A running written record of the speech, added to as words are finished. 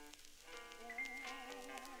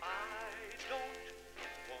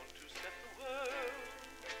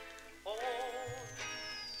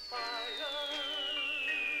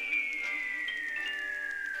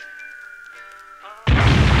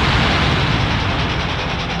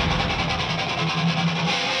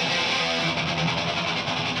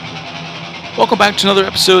Welcome back to another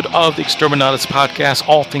episode of the Exterminatus Podcast,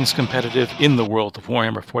 all things competitive in the world of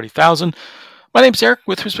Warhammer 40,000. My name's Eric,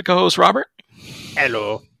 with my co-host Robert.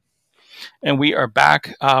 Hello. And we are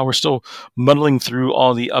back. We're still muddling through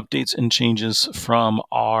all the updates and changes from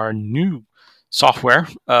our new software.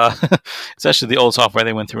 It's actually the old software.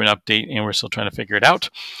 They went through an update, and we're still trying to figure it out.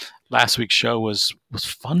 Last week's show was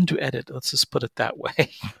fun to edit. Let's just put it that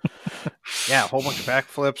way. Yeah, a whole bunch of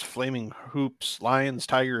backflips, flaming hoops, lions,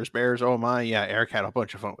 tigers, bears. Oh my, yeah, Eric had a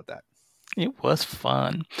bunch of fun with that. It was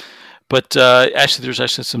fun. But actually, there's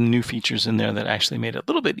actually some new features in there that actually made it a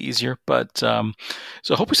little bit easier. But so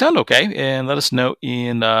I hope we sound okay. And let us know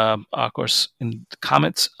in, of course, in the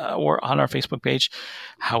comments or on our Facebook page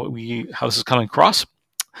how this is coming across.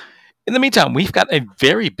 In the meantime, we've got a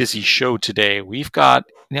very busy show today. We've got,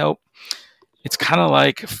 it's kind of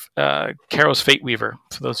like Karos Fate Weaver.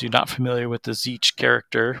 For those of you not familiar with the Tzeentch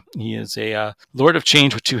character, he is a Lord of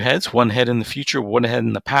Change with two heads, one head in the future, one head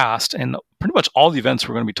in the past. And pretty much all the events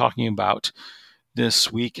we're going to be talking about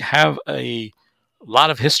this week have a lot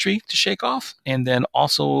of history to shake off, and then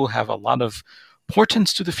also have a lot of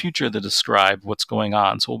portents to the future that describe what's going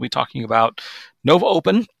on. So we'll be talking about Nova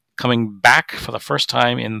Open coming back for the first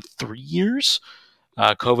time in 3 years.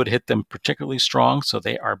 COVID hit them particularly strong, so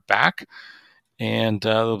they are back. And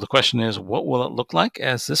the question is, what will it look like,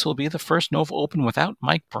 as this will be the first Nova Open without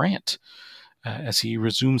Mike Brandt. As he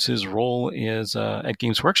resumes his role as at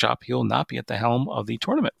Games Workshop, he will not be at the helm of the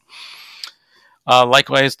tournament.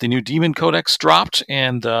 Likewise, the new Demon Codex dropped,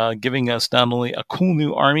 and giving us not only a cool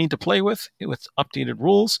new army to play with updated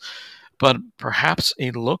rules, but perhaps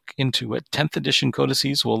a look into what 10th edition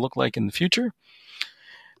codices will look like in the future.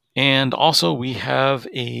 And also, we have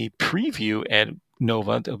a preview at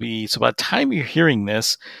Nova. So by the time you're hearing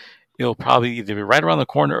this, it'll probably either be right around the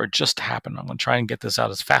corner or just happen. I'm going to try and get this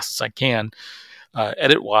out as fast as I can,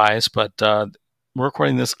 edit-wise. But we're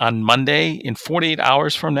recording this on Monday. In 48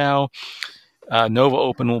 hours from now, Nova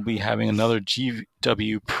Open will be having another GW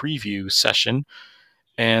preview session.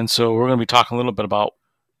 And so we're going to be talking a little bit about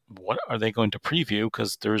what are they going to preview,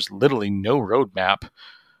 because there's literally no roadmap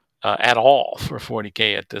at all for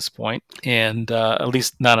 40K at this point, and at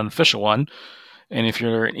least not an official one. And if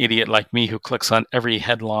you're an idiot like me who clicks on every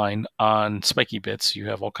headline on Spiky Bits, you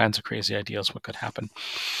have all kinds of crazy ideas what could happen.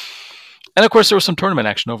 And of course, there was some tournament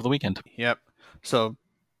action over the weekend. Yep. So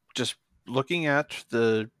just looking at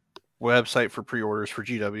the website for pre-orders for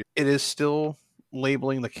GW, it is still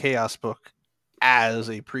labeling the Chaos book as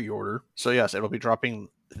a pre-order. So yes, it'll be dropping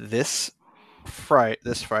this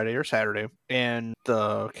Friday or Saturday. And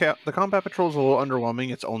the Combat Patrol is a little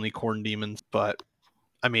underwhelming. It's only Khorne Demons, but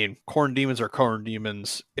I mean, Khorne Demons are Khorne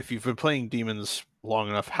Demons. If you've been playing Demons long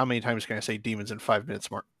enough, how many times can I say Demons in 5 minutes,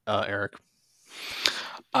 Eric?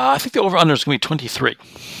 I think the over-under is going to be 23.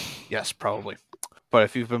 Yes, probably. But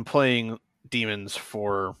if you've been playing Demons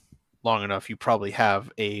for long enough, you probably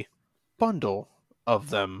have a bundle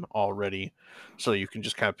of them already, so you can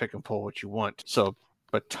just kind of pick and pull what you want. So,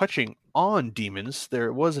 but touching on Demons,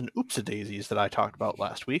 there was an Oopsie-daisies that I talked about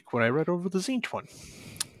last week when I read over the Tzeentch one.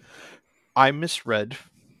 I misread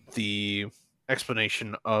the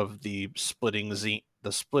explanation of the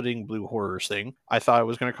splitting blue horrors thing. I thought it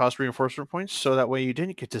was going to cost reinforcement points, so that way you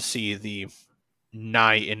didn't get to see the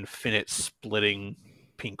nigh infinite splitting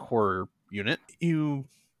pink horror unit. It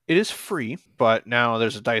is free, but now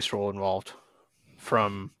there's a dice roll involved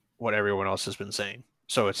from what everyone else has been saying.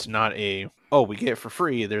 So it's not we get it for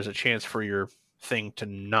free. There's a chance for your thing to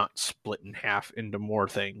not split in half into more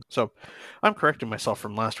things. So I'm correcting myself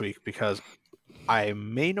from last week, because I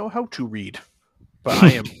may know how to read, but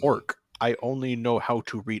I am orc. I only know how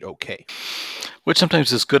to read okay. Which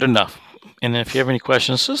sometimes is good enough. And if you have any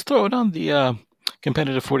questions, just throw it on the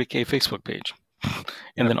Competitive 40K Facebook page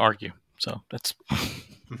and then argue. So that's...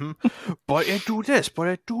 Mm-hmm. But I do this, but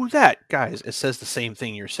I do that. Guys, it says the same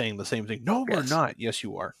thing. You're saying the same thing. No, we're not. Yes,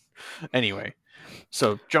 you are. Anyway,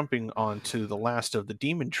 so jumping on to the last of the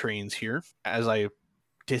demon trains here, as I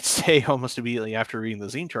did say almost immediately after reading the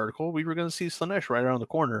Tzeentch article, we were going to see Slaanesh right around the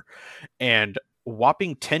corner, and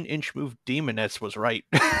whopping 10-inch move demonettes was right.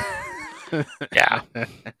 Yeah.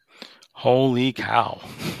 Holy cow.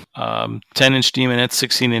 10-inch demonettes,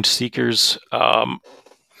 16-inch seekers.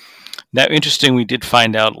 Now, interesting, we did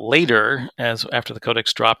find out later, after the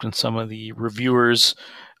codex dropped and some of the reviewers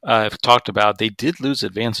have talked about, they did lose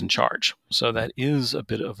advance and charge. So that is a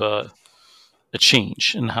bit of a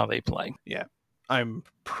change in how they play. Yeah. I'm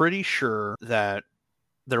pretty sure that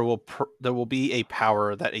there will be a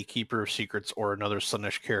power that a Keeper of Secrets or another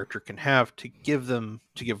Slaanesh character can have to give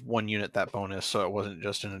one unit that bonus, so it wasn't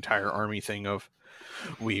just an entire army thing of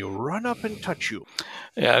we run up and touch you.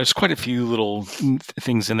 Yeah, there's quite a few little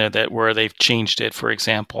things in there that where they've changed it. For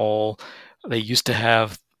example, they used to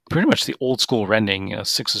have pretty much the old school rending.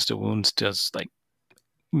 6 to wounds does like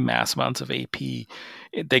mass amounts of AP.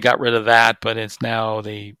 They got rid of that, but it's now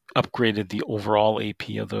they upgraded the overall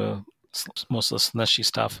AP of the most of the Slaaneshi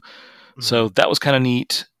stuff. Mm-hmm. So that was kind of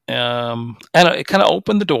neat. And it kind of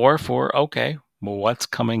opened the door for, okay, well, what's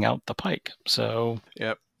coming out the pike? So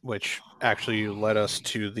yep, which actually led us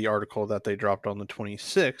to the article that they dropped on the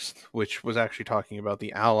 26th, which was actually talking about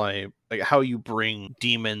the ally, like how you bring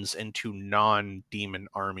demons into non-demon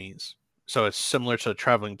armies. So it's similar to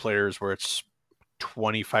Traveling Players, where it's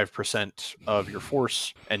 25% of your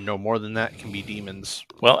force, and no more than that can be demons.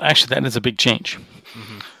 Well, actually, that is a big change.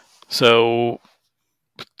 Mm-hmm. So,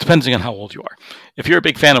 depending on how old you are. If you're a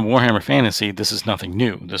big fan of Warhammer Fantasy, this is nothing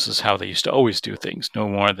new. This is how they used to always do things. No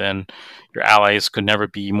more than your allies could never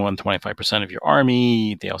be more than 25% of your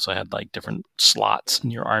army. They also had like different slots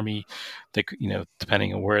in your army. They could,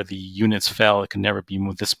 depending on where the units fell, it could never be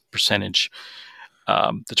more this percentage.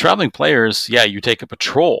 The Traveling Players, yeah, you take a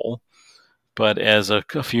patrol, but as a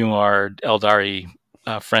few of our Eldari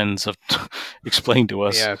friends have explained to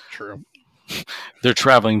us, yeah, true. Their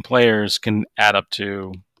Traveling Players can add up to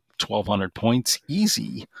 1,200 points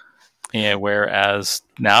easy. And whereas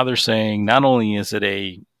now they're saying not only is it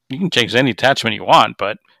you can change any attachment you want,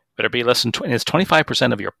 but better be less than 20. It's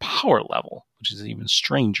 25% of your power level, which is even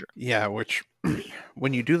stranger. Yeah, which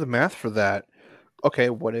when you do the math for that, okay,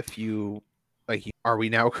 what if you are we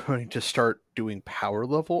now going to start doing power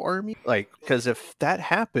level army? Because if that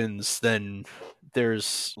happens, then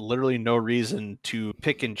there's literally no reason to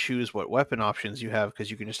pick and choose what weapon options you have,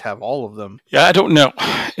 because you can just have all of them. Yeah, I don't know.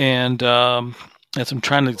 And as I'm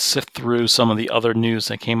trying to sift through some of the other news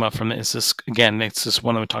that came up from it, it's this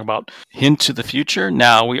one that we talk about. Hint to the future.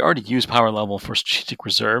 Now, we already use power level for strategic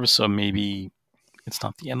reserves, so maybe it's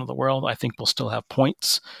not the end of the world. I think we'll still have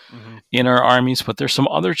points in our armies, but there's some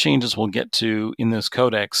other changes we'll get to in this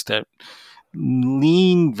codex that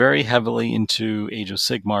lean very heavily into Age of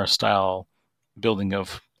Sigmar style building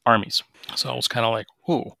of armies. So I was kind of like,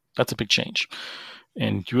 whoa, that's a big change.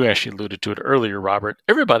 And you actually alluded to it earlier, Robert.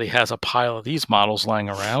 Everybody has a pile of these models lying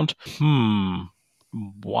around.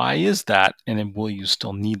 Why is that? And will you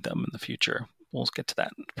still need them in the future? We'll get to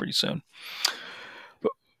that pretty soon.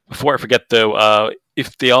 But before I forget, though,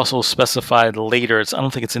 if they also specified later, I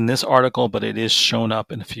don't think it's in this article, but it is shown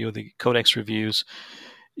up in a few of the Codex reviews.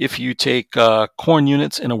 If you take Khorne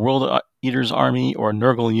units in a World Eater's army, or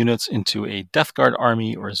Nurgle units into a Death Guard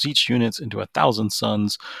army, or Tzeentch units into 1,000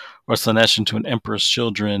 Suns, or Slaanesh into an Emperor's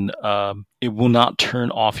Children, it will not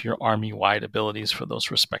turn off your army-wide abilities for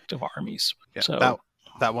those respective armies. Yeah, so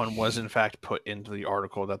that one was in fact put into the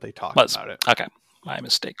article that they talked about it. Okay, my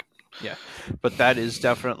mistake. Yeah, but that is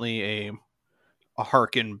definitely a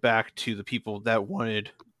harken back to the people that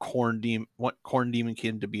wanted Khorne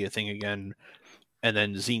Demonkin to be a thing again, and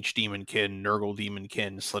then Tzeentch Demonkin, Nurgle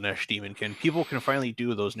Demonkin, Slaanesh Demonkin. People can finally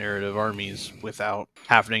do those narrative armies without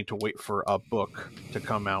having to wait for a book to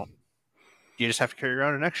come out. You just have to carry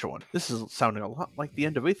around an extra one. This is sounding a lot like the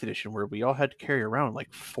end of 8th edition, where we all had to carry around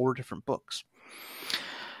like 4 different books.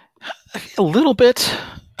 A little bit.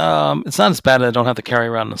 It's not as bad that I don't have to carry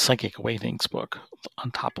around the Psychic Awakenings book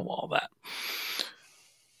on top of all that.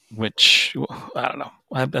 Which, I don't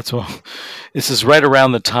know. This is right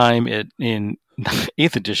around the time in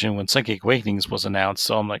 8th edition when Psychic Awakenings was announced.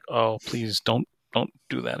 So I'm like, oh, please don't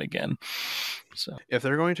do that again. So if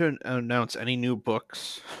they're going to announce any new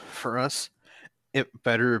books for us, it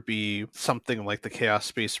better be something like the Chaos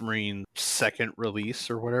Space Marine second release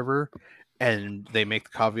or whatever. And they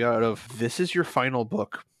make the caveat of, this is your final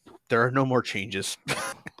book. There are no more changes.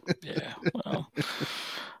 Yeah, well,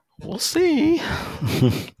 we'll see.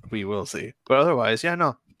 We will see. But otherwise, yeah,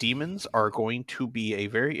 no. Demons are going to be a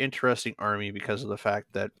very interesting army because of the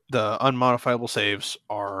fact that the unmodifiable saves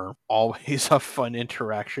are always a fun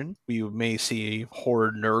interaction. We may see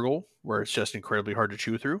Horde Nurgle, where it's just incredibly hard to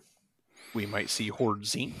chew through. We might see Horde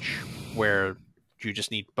Tzeentch, where you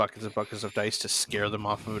just need buckets and buckets of dice to scare them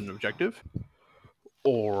off of an objective.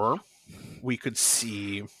 Or we could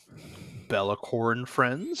see Be'lakor and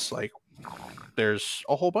friends. Like, there's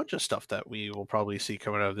a whole bunch of stuff that we will probably see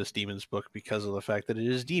coming out of this Demons book because of the fact that it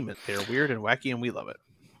is Demon. They're weird and wacky, and we love it.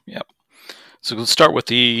 Yep. So let's start with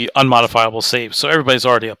the unmodifiable save. So everybody's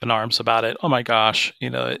already up in arms about it. Oh my gosh,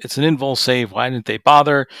 it's an invul save. Why didn't they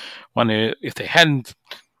bother? If they hadn't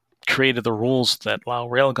created the rules that allow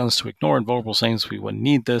railguns to ignore invulnerable sayings. We wouldn't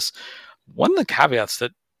need this. One of the caveats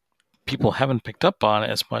that people haven't picked up on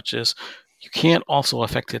as much is you can't also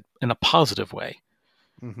affect it in a positive way,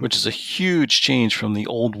 which is a huge change from the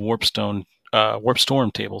old Warp Storm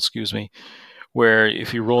table, where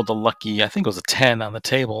if you rolled the lucky, I think it was a 10 on the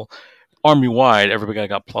table, army-wide, everybody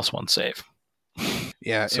got +1 save.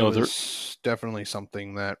 Yeah, so it was definitely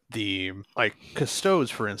something that like Custodes,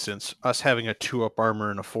 for instance, us having a 2-up armor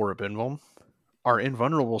and a 4-up invuln, our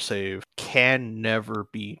invulnerable save can never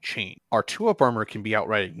be changed. Our 2-up armor can be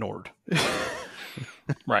outright ignored.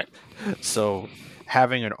 Right. So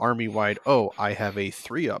having an army-wide, I have a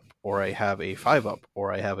 3-up, or I have a 5-up,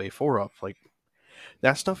 or I have a 4-up, like,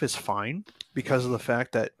 that stuff is fine because of the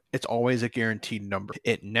fact that it's always a guaranteed number.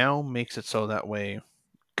 It now makes it so that way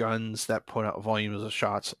guns that put out volumes of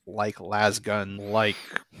shots, like lasgun, like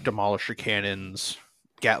demolisher cannons,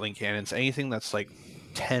 Gatling cannons, anything that's like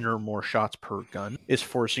 10 or more shots per gun, is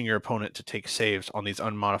forcing your opponent to take saves on these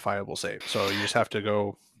unmodifiable saves. So you just have to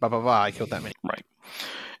go, I killed that many. Right.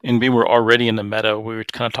 And we were already in the meta. We were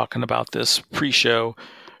kind of talking about this pre-show,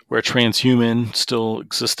 where transhuman still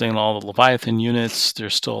existing in all the Leviathan units.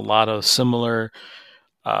 There's still a lot of similar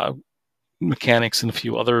mechanics in a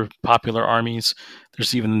few other popular armies.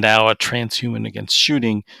 There's even now a transhuman against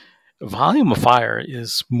shooting. Volume of fire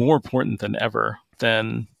is more important than ever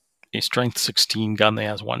than a strength 16 gun that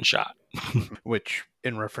has one shot. Which,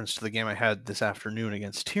 in reference to the game I had this afternoon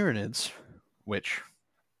against Tyranids, which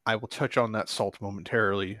I will touch on that salt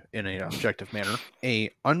momentarily in an objective manner.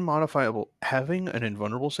 Having an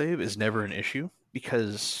invulnerable save is never an issue,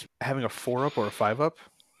 because having a 4-up or a 5-up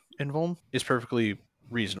invuln is perfectly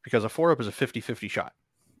reasonable, because a 4-up is a 50-50 shot.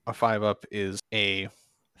 A 5-up is a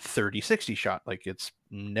 30-60 shot. Like, it's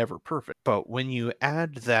never perfect. But when you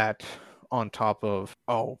add that on top of,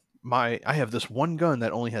 I have this one gun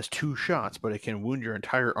that only has 2 shots, but it can wound your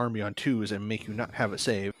entire army on 2s and make you not have a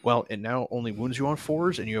save. Well, it now only wounds you on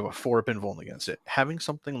 4s, and you have a 4-up invuln against it. Having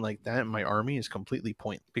something like that in my army is completely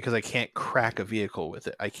pointless, because I can't crack a vehicle with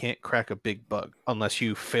it. I can't crack a big bug unless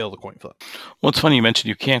you fail the coin flip. Well, it's funny you mentioned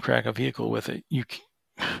you can't crack a vehicle with it. You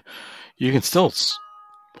can still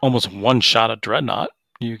almost one-shot a Dreadnought.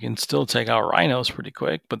 You can still take out rhinos pretty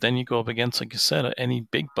quick, but then you go up against, like you said, any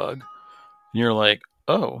big bug, and you're like,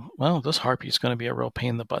 oh, well, this Harpy is going to be a real pain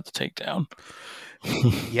in the butt to take down.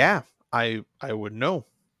 Yeah, I would know,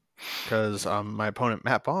 because my opponent,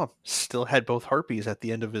 Matt Baum, still had both Harpies at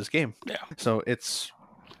the end of his game. Yeah. So it's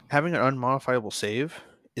having an unmodifiable save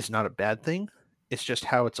is not a bad thing. It's just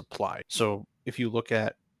how it's applied. So if you look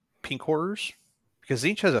at Pink Horrors, because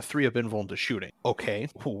each has a 3-up invuln to shooting. Okay,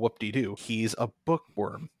 whoop-de-doo. He's a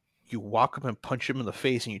bookworm. You walk up and punch him in the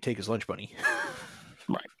face and you take his lunch money.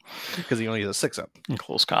 Right. Because he only has a 6-up. In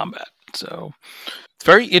close combat. So it's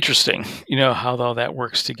very interesting, how all that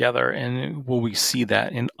works together. And will we see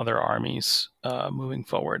that in other armies moving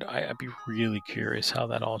forward? I'd be really curious how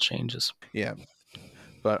that all changes. Yeah.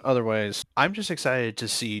 But otherwise, I'm just excited to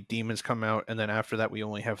see Demons come out, and then after that we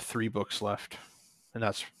only have 3 books left. And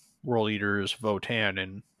that's World Eaters, Votann,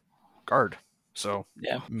 and Guard. So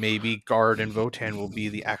yeah, maybe Guard and Votann will be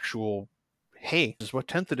the actual, hey, this is what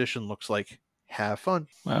 10th edition looks like. Have fun.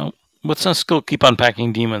 Well, let's not still keep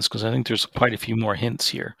unpacking Demons, because I think there's quite a few more hints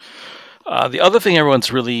here. The other thing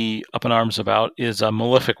everyone's really up in arms about is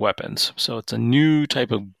malefic weapons. So it's a new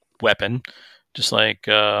type of weapon, just like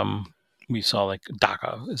we saw, like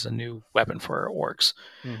Daka is a new weapon for orcs.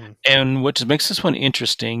 Mm-hmm. And what makes this one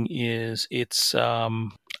interesting is it's,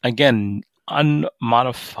 again,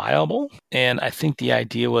 unmodifiable. And I think the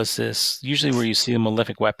idea was this, usually where you see the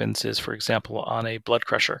malefic weapons is, for example, on a Blood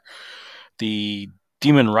Crusher. The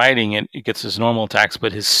demon riding it gets his normal attacks,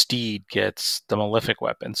 but his steed gets the malefic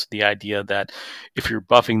weapons. The idea that if you're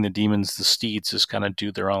buffing the demons, the steeds just kind of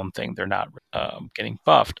do their own thing. They're not getting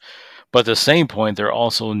buffed. But at the same point, they're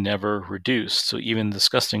also never reduced. So even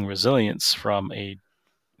disgusting resilience from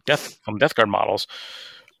Death Guard models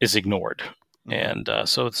is ignored.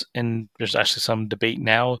 Mm-hmm. And there's actually some debate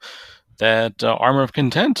now that Armor of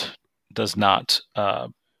Content does not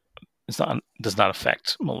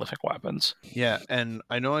affect malefic weapons. Yeah, and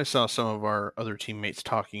I know I saw some of our other teammates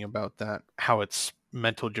talking about that, how it's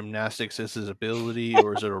mental gymnastics is his ability,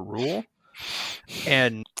 or is it a rule?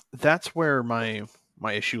 And that's where my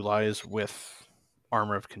issue lies with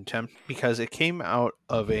Armor of Contempt, because it came out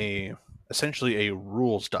of essentially a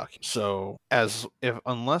rules document. So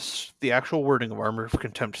unless the actual wording of Armor of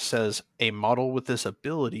Contempt says a model with this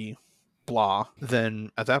ability blah,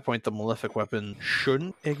 then at that point the malefic weapon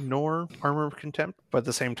shouldn't ignore Armor of Contempt. But at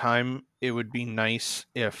the same time, it would be nice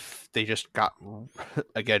if they just got,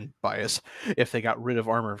 again, bias, if they got rid of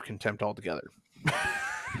Armor of Contempt altogether.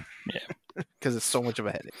 Yeah. Because it's so much of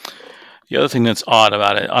a headache. The other thing that's odd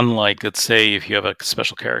about it, unlike, let's say, if you have a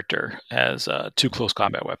special character has 2 close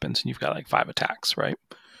combat weapons and you've got like 5 attacks, right?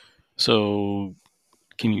 So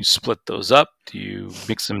can you split those up? Do you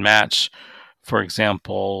mix and match? For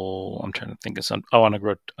example, I'm trying to think of some. On a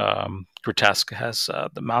Grotesque has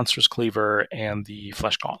the Monstrous Cleaver and the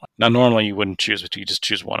Flesh Gauntlet. Now, normally you wouldn't choose it. You just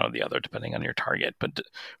choose one or the other depending on your target. But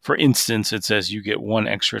for instance, it says you get 1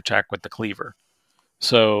 extra attack with the Cleaver.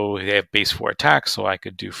 So they have base 4 attacks, so I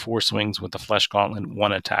could do 4 swings with the Flesh Gauntlet,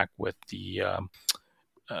 1 attack with the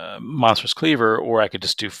Monstrous Cleaver, or I could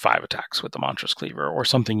just do 5 attacks with the Monstrous Cleaver, or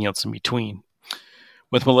something else in between.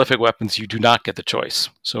 With malefic weapons, you do not get the choice.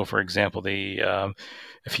 So, for example,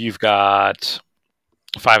 if you've got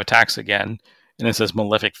 5 attacks again, and it says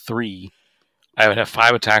malefic 3, I would have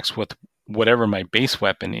 5 attacks with whatever my base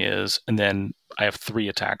weapon is, and then I have 3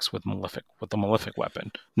 attacks with the malefic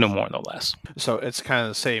weapon, no more, no less. So it's kind of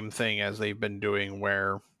the same thing as they've been doing,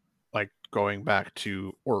 where, like, going back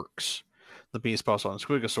to orcs, the beast boss on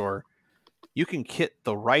Squigosaur, you can kit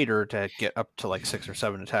the rider to get up to like 6 or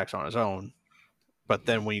 7 attacks on his own, but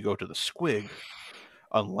then when you go to the squig,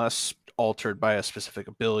 unless altered by a specific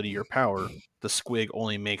ability or power, the squig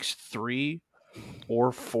only makes 3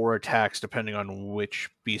 or 4 attacks depending on which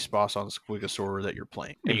beast boss on Squigosaur that you're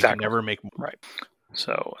playing. And Exactly. you can never make more. Right.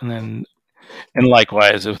 So, and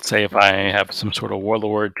likewise, let's say if I have some sort of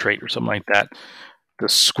warlord trait or something like that, the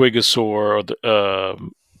Squigosaur,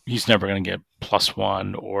 he's never going to get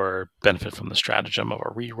 +1 or benefit from the stratagem of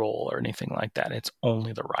a reroll or anything like that. It's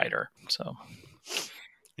only the rider. So,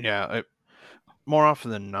 yeah, more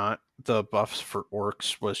often than not, the buffs for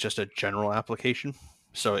orcs was just a general application,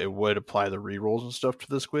 so it would apply the rerolls and stuff to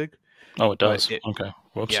the squig. Oh, it does. Okay.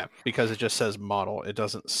 Whoops. Yeah, because it just says model. It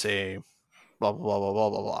doesn't say blah blah blah blah blah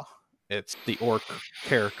blah blah. It's the orc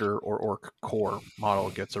character or orc core model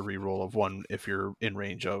gets a reroll of 1 if you're in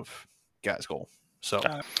range of Ghazghkull. So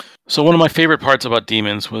one of my favorite parts about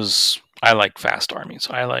demons was I like fast armies.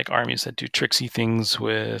 I like armies that do tricksy things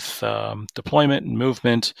with deployment and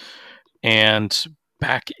movement. And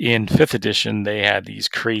back in 5th edition, they had these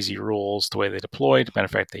crazy rules the way they deployed. Matter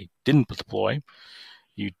of fact, they didn't deploy.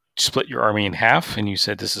 You split your army in half, and you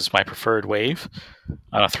said, this is my preferred wave.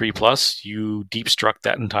 On a 3+, you deep struck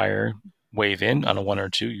that entire wave in. On a 1 or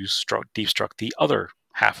 2, you deep struck the other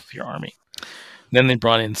half of your army. Then they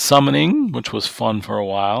brought in summoning, which was fun for a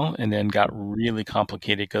while, and then got really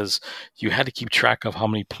complicated because you had to keep track of how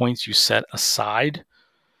many points you set aside.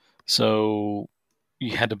 So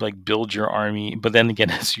you had to like build your army. But then again,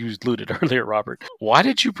 as you alluded earlier, Robert, why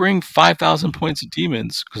did you bring 5,000 points of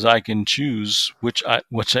demons? Because I can choose what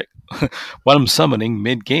I'm summoning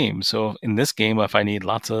mid-game. So in this game, if I need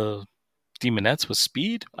lots of demonettes with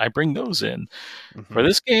speed, I bring those in. Mm-hmm. For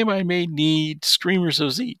this game, I may need Screamers of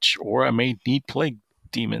Tzeentch, or I may need Plague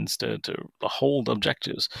Demons to hold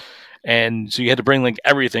objectives. And so you had to bring like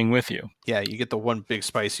everything with you. Yeah, you get the one big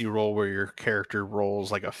spicy roll where your character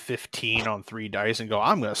rolls like a 15 on 3 dice and go,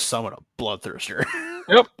 I'm going to summon a Bloodthirster.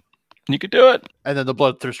 Yep, you could do it. And then the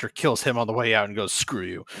Bloodthirster kills him on the way out and goes, screw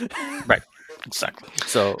you. Right, exactly.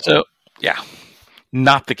 So yeah,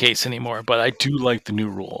 not the case anymore, but I do like the new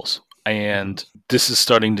rules. And this is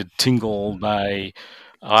starting to tingle my,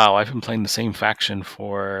 wow, I've been playing the same faction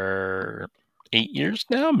for 8 years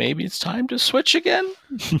now. Maybe it's time to switch again.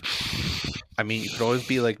 I mean, you could always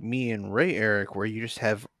be like me and Ray Eric, where you just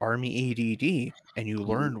have army ADD and you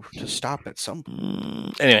learn to stop at some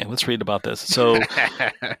point. Anyway, let's read about this. So,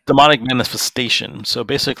 demonic manifestation. So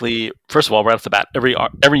basically, first of all, right off the bat,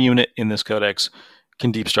 every unit in this codex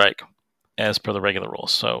can deep strike as per the regular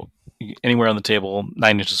rules. So anywhere on the table,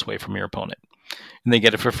 9 inches away from your opponent. And they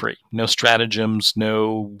get it for free. No stratagems,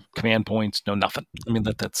 no command points, no nothing. I mean,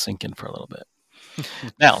 let that sink in for a little bit.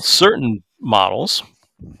 Now, certain models,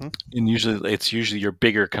 and it's usually your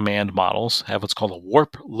bigger command models, have what's called a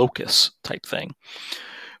warp locus type thing,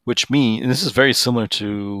 which means, and this is very similar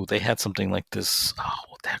to, they had something like this,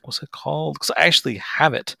 what the heck was it called? Because I actually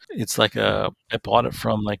have it. It's like I bought it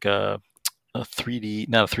from like a 3D,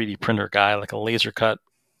 not a 3D printer guy, like a laser cut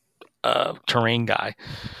terrain guy,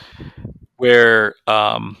 where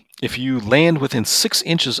if you land within 6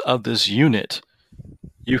 inches of this unit,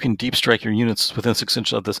 you can deep strike your units within 6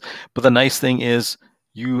 inches of this. But the nice thing is,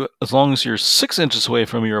 as long as you're 6 inches away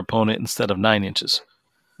from your opponent instead of 9 inches.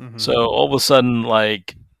 Mm-hmm. So all of a sudden,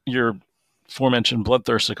 like, you're aforementioned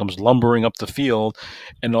Bloodthirster comes lumbering up the field,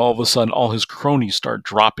 and all of a sudden, all his cronies start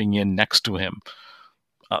dropping in next to him.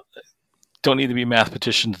 Don't need to be a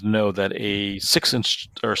mathematician to know that a 6-inch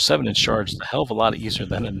or 7-inch charge is a hell of a lot easier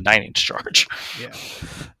than a 9-inch charge. Yeah.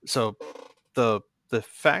 So the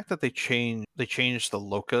fact that they changed the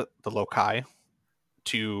loci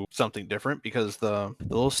to something different, because the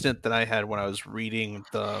little stint that I had when I was reading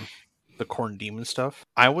the Khorne Demon stuff,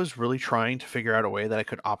 I was really trying to figure out a way that I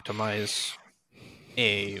could optimize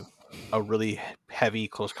a really heavy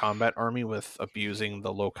close combat army with abusing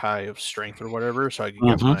the loci of strength or whatever, so I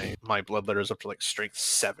could get my bloodletters up to like strength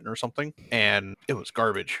 7 or something, and it was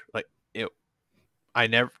garbage. Like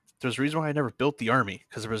there's a reason why I never built the army,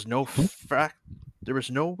 because there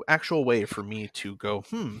was no actual way for me to go,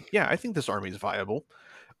 yeah, I think this army is viable.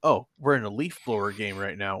 Oh, we're in a leaf blower game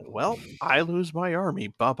right now. Well, I lose my army.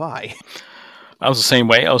 Bye-bye. I was the same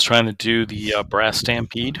way. I was trying to do the Brass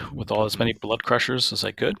Stampede with all as many Blood Crushers as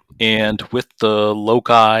I could. And with the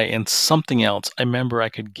Loci and something else, I remember I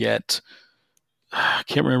could get... I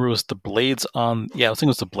can't remember, it was the blades on... Yeah, I think it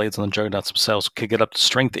was the blades on the Juggernauts themselves. Could get up to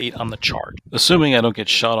strength 8 on the charge. Assuming I don't get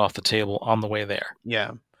shot off the table on the way there.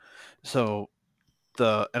 Yeah. So...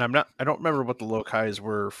 I don't remember what the locais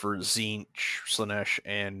were for Tzeentch, Slaanesh,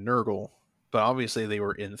 and Nurgle, but obviously they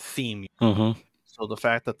were in theme. Mm-hmm. So the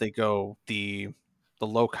fact that they go the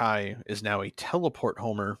loci is now a teleport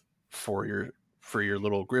homer for your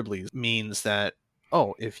little Griblies means that,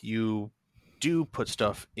 oh, if you do put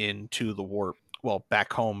stuff into the warp, well,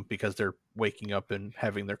 back home because they're waking up and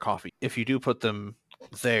having their coffee, if you do put them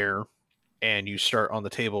there and you start on the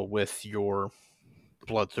table with your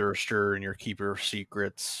Bloodthirster and your Keeper of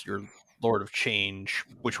Secrets, your Lord of Change,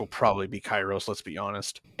 which will probably be Kairos, let's be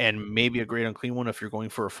honest, and maybe a Great Unclean One if you're going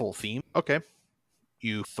for a full theme. Okay.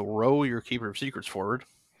 You throw your Keeper of Secrets forward.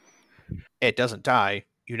 It doesn't die.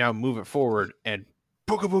 You now move it forward, and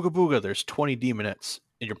booga booga booga, there's 20 demonettes,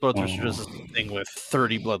 and your Bloodthirster does this thing with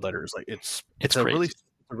 30 bloodletters. Like it's a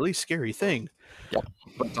really scary thing. Yep.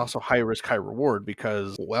 But it's also high risk, high reward,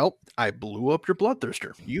 because, well, I blew up your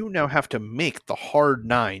Bloodthirster. You now have to make the hard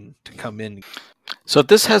 9 to come in. So if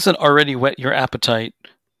this hasn't already whet your appetite,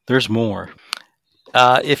 there's more.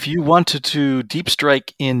 If you wanted to deep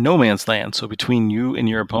strike in no man's land, so between you and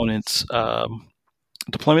your opponent's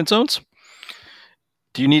deployment zones,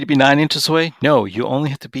 do you need to be 9 inches away? No, you only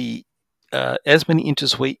have to be as many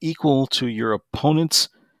inches away equal to your opponent's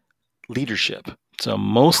leadership. So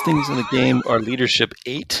most things in the game are leadership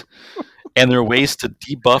 8, and there are ways to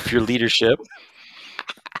debuff your leadership.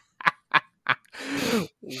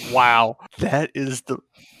 Wow. That is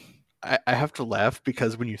I have to laugh,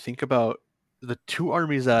 because when you think about the 2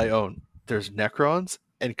 armies that I own, there's Necrons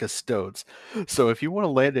and Custodes. So if you want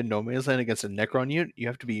to land in no man's land against a Necron unit, you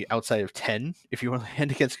have to be outside of 10. If you want to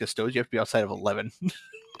land against Custodes, you have to be outside of 11.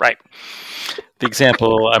 Right. The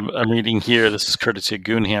example I'm reading here, this is courtesy of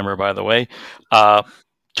Goonhammer, by the way.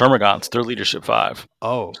 Termagants, they're leadership 5.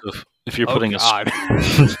 Oh. So if you're putting God.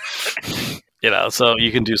 so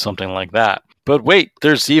you can do something like that. But wait,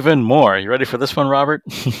 there's even more. You ready for this one, Robert?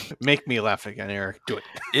 Make me laugh again, Eric. Do All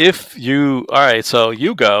it. right, so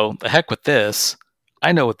you go, the heck with this.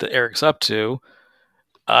 I know what the Eric's up to.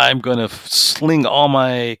 I'm going to sling all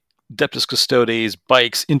my Adeptus Custodes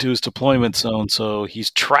bikes into his deployment zone, so he's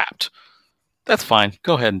trapped. That's fine.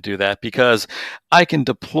 Go ahead and do that, because I can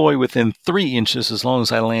deploy within 3 inches as long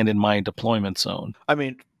as I land in my deployment zone. I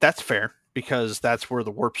mean, that's fair, because that's where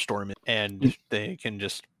the warp storm is, and they can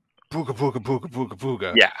just booga booga booga booga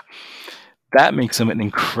booga. Yeah. That makes him an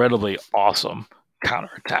incredibly awesome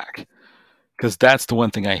counterattack. Because that's the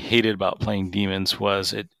one thing I hated about playing demons,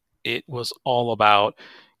 was it was all about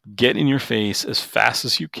get in your face as fast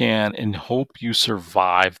as you can and hope you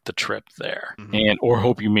survive the trip there, or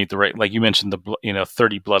hope you meet the right, like you mentioned,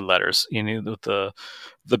 30 bloodletters,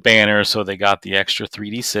 the banner, so they got the extra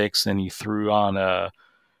 3d6, and you threw on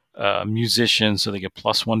a musician so they get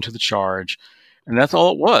 +1 to the charge, and that's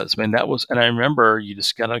all it was. And I remember you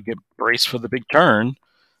just gotta get braced for the big turn,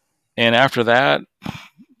 and after that,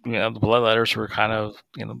 the bloodletters were kind of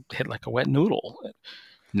hit like a wet noodle.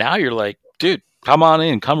 Now you're like, dude, come on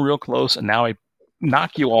in, come real close, and now I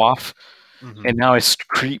knock you off, and now I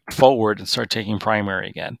creep forward and start taking primary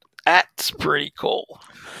again. That's pretty cool.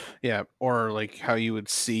 Yeah, or like how you would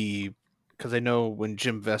see, because I know when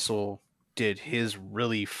Jim Vessel did his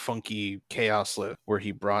really funky chaos list, where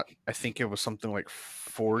he brought, I think it was something like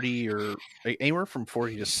 40 or anywhere from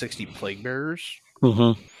 40 to 60 plague bearers,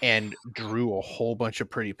 and drew a whole bunch of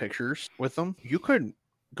pretty pictures with them. You couldn't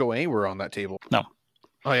go anywhere on that table. No.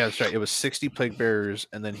 Oh yeah, that's right. It was 60 plague bearers,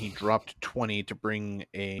 and then he dropped 20 to bring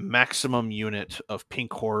a maximum unit of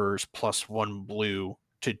pink horrors plus 1 blue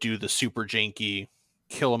to do the super janky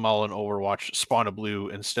kill them all in Overwatch, spawn a blue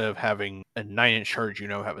instead of having a 9-inch charge. You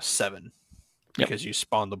now have a 7 Yep. because you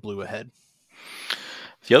spawn the blue ahead.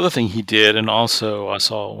 The other thing he did, and also I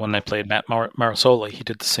saw when I played Matt Marasola, he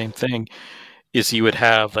did the same thing, is he would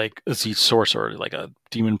have like a Z source or like a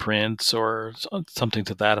demon prince or something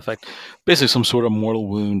to that effect, basically some sort of mortal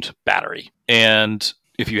wound battery. And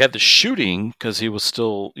if you had the shooting, because he was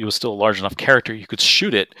still a large enough character, you could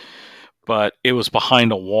shoot it, but it was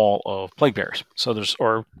behind a wall of plague bearers. So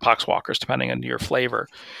or poxwalkers, depending on your flavor.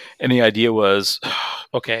 And the idea was,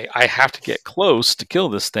 okay, I have to get close to kill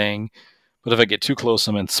this thing, but if I get too close,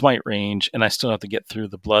 I'm in smite range, and I still have to get through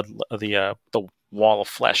the wall of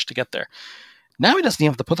flesh to get there. Now he doesn't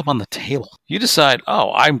even have to put them on the table. You decide,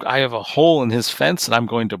 I have a hole in his fence, and I'm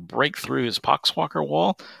going to break through his poxwalker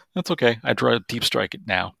wall. That's okay. I draw a deep strike it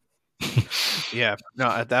now. Yeah, no,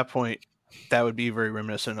 at that point, that would be very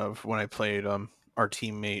reminiscent of when I played our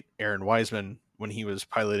teammate Aaron Wiseman when he was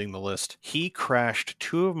piloting the list. He crashed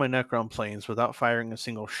 2 of my Necron planes without firing a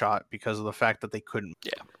single shot because of the fact that they couldn't.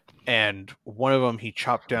 Yeah. And one of them he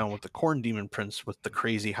chopped down with the Khorne Demon Prince with the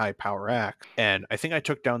crazy high power axe. And I think I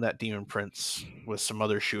took down that Demon Prince with some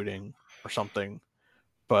other shooting or something.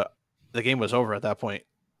 But the game was over at that point.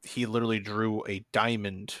 He literally drew a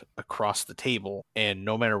diamond across the table, and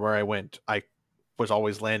no matter where I went, I was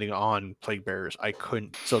always landing on plague bearers. I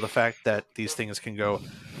couldn't. So the fact that these things can go,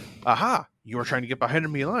 aha, you were trying to get behind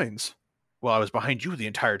enemy lines. Well, I was behind you the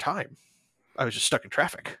entire time. I was just stuck in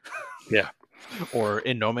traffic. Yeah. Or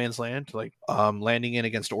in no man's land, like landing in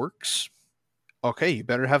against orcs. Okay, you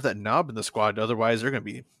better have that knob in the squad, otherwise they're going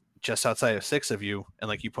to be just outside of 6 of you. And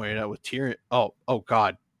like you pointed out with Tyrion, oh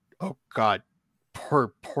god,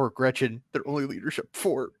 poor Gretchen. They're only leadership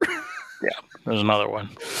 4. Yeah, there's another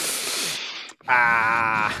one.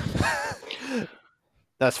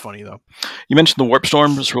 That's funny though. You mentioned the warp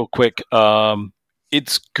storms real quick.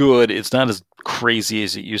 It's good. It's not as crazy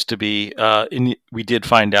as it used to be. We did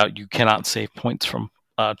find out you cannot save points from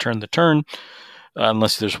turn to turn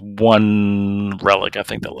unless there's one relic, I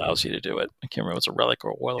think, that allows you to do it. I can't remember if it's a relic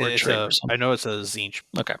or a well or a trait or something. I know it's a Tzeentch.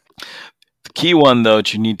 Okay. The key one, though,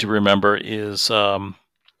 that you need to remember is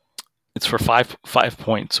it's for 5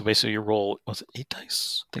 points. So basically, you roll, was it 8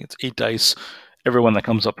 dice? I think it's 8 dice. Everyone that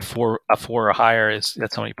comes up a 4 or higher,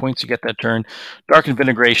 that's how many points you get that turn. Darkened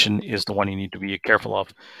Vinegration is the one you need to be careful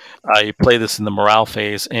of. You play this in the morale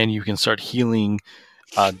phase, and you can start healing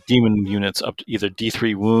demon units up to either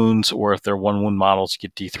D3 wounds, or if they're 1 wound models, you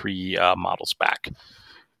get D3 models back.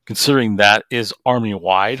 Considering that is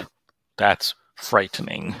army-wide, that's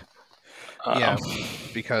frightening. Yeah,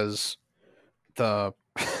 because the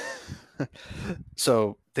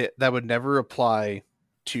so that would never apply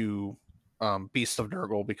to Beasts of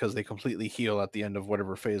Nurgle because they completely heal at the end of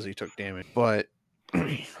whatever phase they took damage. But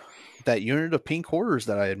that unit of pink horrors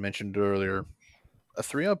that I had mentioned earlier, a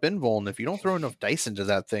 3-up invuln, if you don't throw enough dice into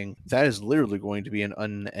that thing, that is literally going to be an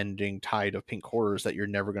unending tide of pink horrors that you're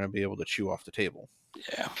never going to be able to chew off the table.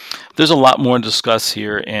 Yeah, there's a lot more to discuss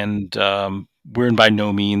here, and we're by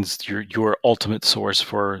no means your ultimate source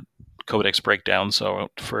for Codex breakdown. So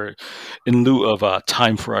in lieu of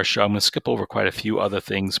time for our show, I'm going to skip over quite a few other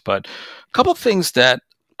things, but a couple of things that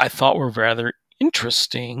I thought were rather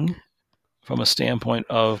interesting from a standpoint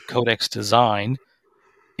of Codex design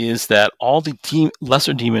is that all the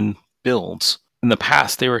lesser demon builds in the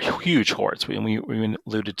past, they were huge hordes. We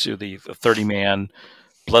alluded to the 30-man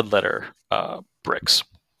bloodletter bricks.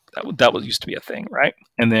 That used to be a thing, right?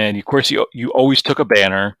 And then, of course, you always took a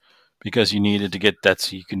banner because you needed to get that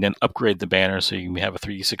so you can then upgrade the banner so you can have a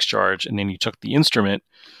 3d6 charge. And then you took the instrument.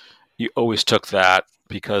 You always took that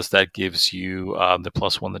because that gives you the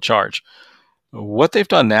 +1 the charge. What they've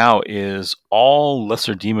done now is all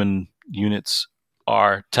lesser demon units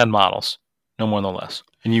are 10 models, no more, no less.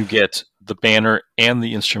 And you get the banner and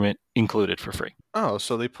the instrument included for free. Oh,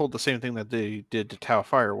 so they pulled the same thing that they did to Tau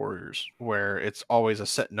Fire Warriors, where it's always a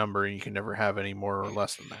set number and you can never have any more or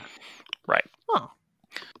less than that. Right. Oh.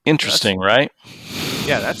 Interesting, right?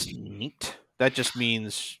 Yeah, that's neat. That just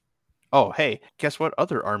means, oh, hey, guess what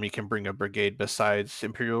other army can bring a brigade besides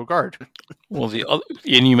Imperial Guard? Well,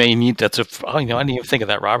 and you may need, I didn't even think of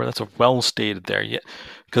that, Robert. That's a well stated there. Yeah,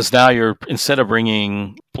 because now instead of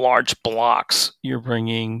bringing large blocks, you're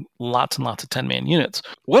bringing lots and lots of 10-man units.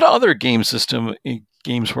 What other game system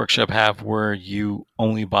Games Workshop have where you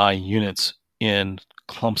only buy units in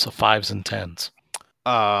clumps of 5s and 10s?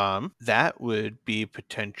 That would be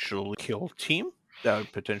potentially Kill Team. That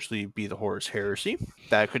would potentially be the Horus Heresy.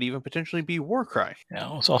 That could even potentially be Warcry.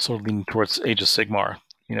 Yeah, it's also leaning towards Age of Sigmar.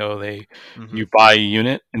 You know, Mhm. you buy a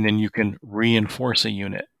unit and then you can reinforce a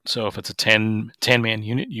unit. So if it's a 10 man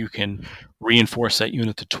unit, you can reinforce that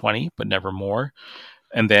unit to 20, but never more.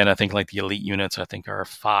 And then I think like the elite units, I think are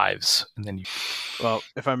 5s, and then you. Well,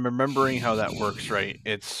 if I'm remembering how that works right,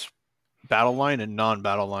 it's battle line and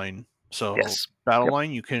non-battle line. So Yes. battle Yep.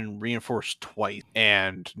 line you can reinforce twice,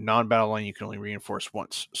 and non-battle line you can only reinforce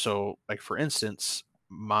once. So, like for instance,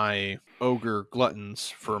 my ogre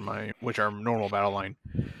gluttons which are normal battle line,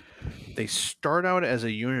 they start out as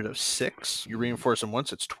a unit of 6. You reinforce them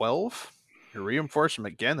once, it's 12. You reinforce them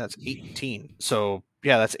again, that's 18. So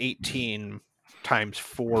yeah, that's 18 times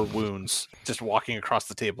 4 wounds just walking across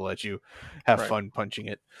the table at you. Have Right. fun punching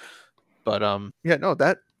it. But yeah, no,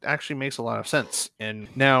 that actually makes a lot of sense. And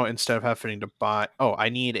now instead of having to buy, I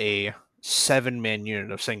need a 7-man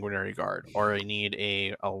unit of Sanguinary Guard, or I need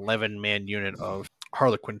a 11-man unit of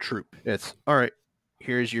Harlequin Troop. It's all right.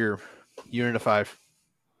 Here's your unit of 5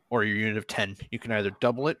 or your unit of 10. You can either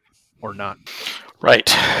double it or not. Right.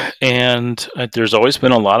 And there's always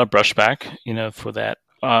been a lot of brushback, for that,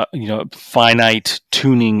 finite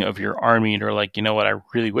tuning of your army. Or like, you know what, I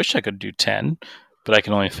really wish I could do 10, but I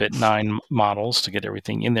can only fit 9 models to get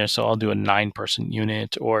everything in there. So I'll do a 9-person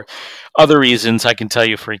unit, or other reasons. I can tell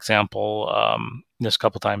you, for example, there's a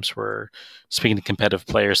couple times where, speaking to competitive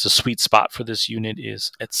players, the sweet spot for this unit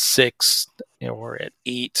is at 6 or at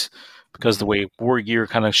 8. Because the way war gear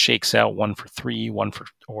kind of shakes out, 1 for 3, 1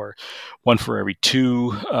 for every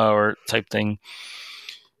 2, or type thing.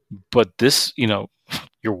 But this,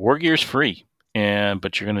 your war gear is free,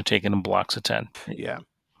 but you're going to take it in blocks of 10. Yeah,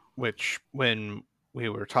 which when we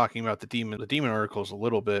were talking about the demon articles a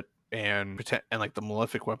little bit, and like the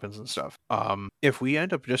malefic weapons and stuff. If we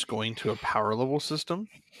end up just going to a power level system,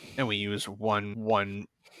 and we use one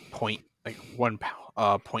point, like one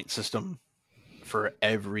point system for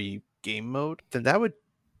every game mode, then that would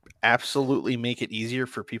absolutely make it easier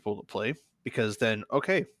for people to play. Because then,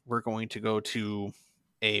 okay, we're going to go to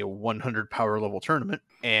a 100 power level tournament,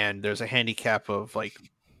 and there's a handicap of like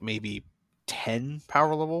maybe 10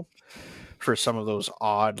 power level for some of those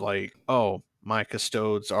odd, like, oh, my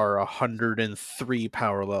custodes are 103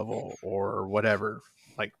 power level or whatever,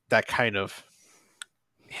 like that kind of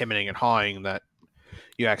hemming and hawing that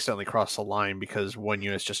you accidentally cross the line because one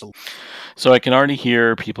unit's just a. So I can already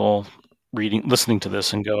hear people listening to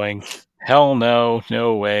this and going, hell no,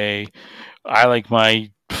 no way. I like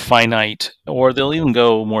my finite. Or they'll even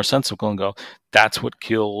go more sensible and go, that's what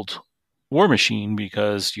killed War Machine,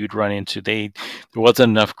 because you'd run into there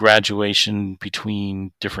wasn't enough graduation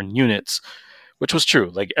between different units, which was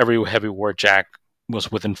true. Like every heavy warjack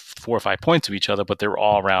was within 4 or 5 points of each other, but they were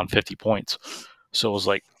all around 50 points. So it was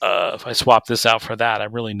like, if I swap this out for that,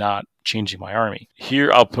 I'm really not changing my army.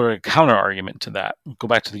 Here, I'll put a counter argument to that. Go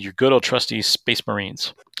back to your good old trusty Space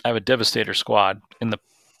Marines. I have a Devastator squad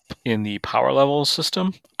in the power level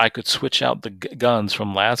system. I could switch out the guns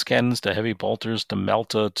from las cannons to heavy bolters to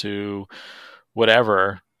melta to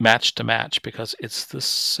whatever, match to match, because it's the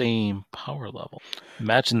same power level.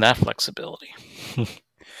 Imagine that flexibility.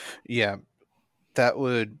 Yeah, that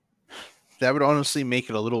would honestly make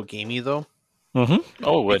it a little gamey though. Mm-hmm.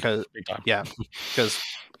 Oh, it would. Because Big time. yeah, because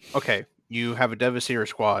okay, you have a Devastator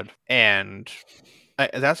squad, and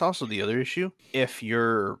that's also the other issue. If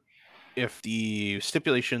the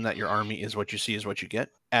stipulation that your army is what you see is what you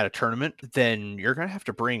get at a tournament, then you're gonna have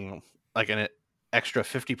to bring like an extra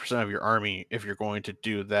 50% of your army if you're going to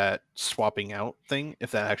do that swapping out thing,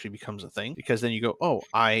 if that actually becomes a thing. Because then you go, oh,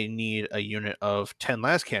 I need a unit of 10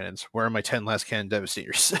 las cannons. Where are my 10 las cannon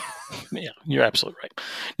Devastators? Yeah, you're absolutely right.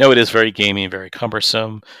 No, it is very gamey and very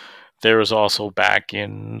cumbersome. There was also, back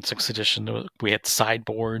in 6th edition, we had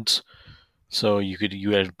sideboards. So you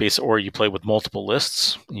had or you play with multiple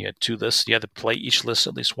lists. You had 2 lists. You had to play each list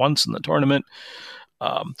at least once in the tournament.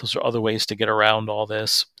 Those are other ways to get around all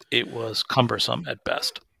this. It was cumbersome at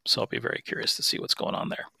best. So I'll be very curious to see what's going on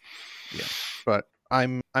there. Yeah, but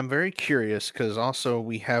I'm very curious because also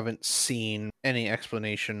we haven't seen any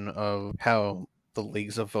explanation of how the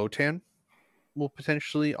Leagues of Votann will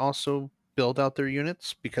potentially also build out their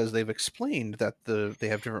units, because they've explained that they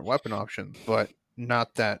have different weapon options, but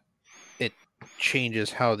not that it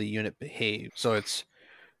changes how the unit behaves. So it's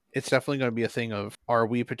definitely going to be a thing of, are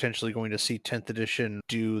we potentially going to see 10th edition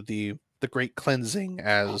do the great cleansing,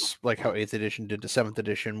 as like how 8th edition did to 7th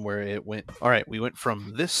edition, where it went, all right, we went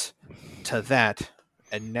from this to that,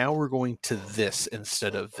 and now we're going to this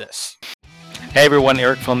instead of this. Hey everyone,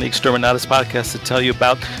 Eric from the Exterminatus Podcast to tell you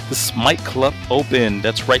about the Smite Club Open.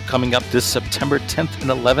 That's right, coming up this September 10th and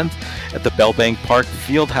 11th at the Bellbank Park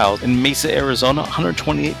Fieldhouse in Mesa, Arizona.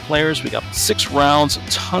 128 players. We got 6 rounds, a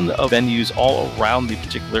ton of venues all around the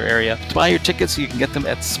particular area. To buy your tickets, you can get them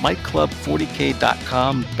at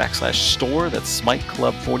smiteclub40k.com/store. That's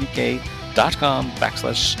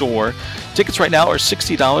smiteclub40k.com/store. Tickets right now are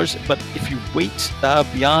 $60, but if you wait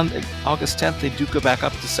beyond August 10th, they do go back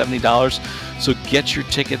up to $70. So get your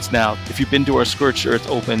tickets now. If you've been to our Scorched Earth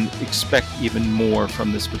Open, expect even more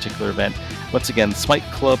from this particular event. Once again, Smite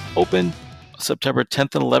Club Open, September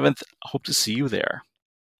 10th and 11th. Hope to see you there.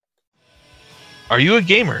 Are you a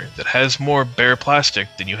gamer that has more bare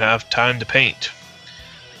plastic than you have time to paint?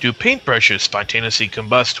 Do paintbrushes spontaneously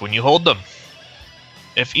combust when you hold them?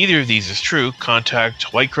 If either of these is true,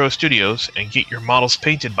 contact White Crow Studios and get your models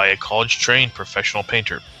painted by a college-trained professional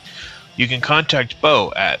painter. You can contact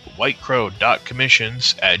Bo at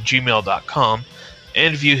whitecrow.commissions@gmail.com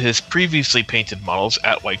and view his previously painted models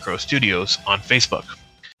at White Crow Studios on Facebook.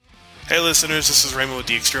 Hey listeners, this is Raymond with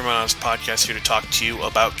the Exterminatus Podcast here to talk to you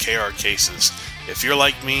about KR Cases. If you're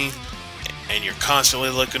like me and you're constantly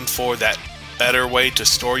looking for that better way to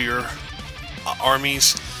store your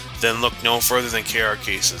armies, then look no further than KR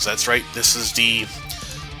Cases. That's right, this is the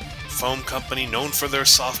foam company known for their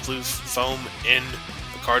soft blue foam in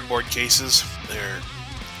the cardboard cases. They're a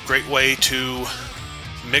great way to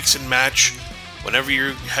mix and match whenever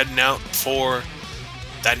you're heading out for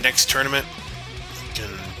that next tournament. You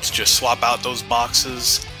can just swap out those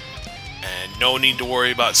boxes and no need to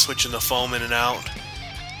worry about switching the foam in and out.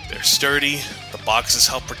 They're sturdy, the boxes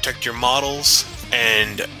help protect your models,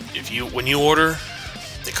 and when you order,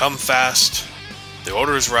 they come fast, the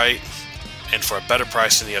order is right, and for a better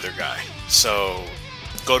price than the other guy. So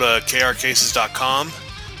go to krcases.com,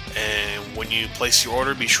 and when you place your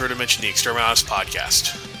order, be sure to mention the Exterminatus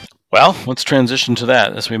Podcast. Well, let's transition to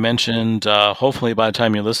that. As we mentioned, hopefully by the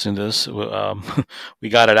time you're listening to this, we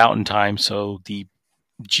got it out in time. So the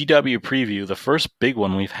GW preview, the first big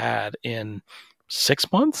one we've had in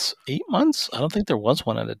 6 months, 8 months. I don't think there was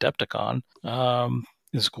one at Adepticon.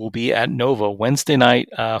 This will be at Nova Wednesday night,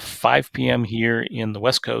 5 p.m. here in the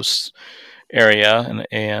West Coast area,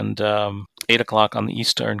 and 8 o'clock on the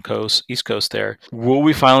East Coast there. Will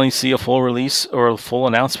we finally see a full release or a full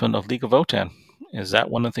announcement of League of Votann? Is that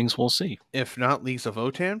one of the things we'll see? If not Leagues of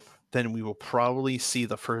Votann, then we will probably see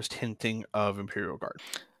the first hinting of Imperial Guard.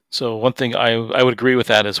 So one thing I would agree with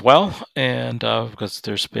that as well, and because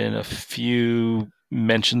there's been a few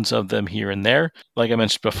mentions of them here and there. Like I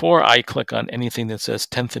mentioned before, I click on anything that says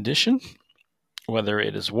 10th edition, whether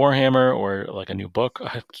it is Warhammer or like a new book,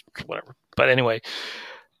 whatever. But anyway,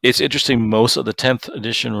 it's interesting. Most of the 10th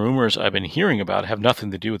edition rumors I've been hearing about have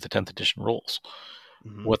nothing to do with the 10th edition rules.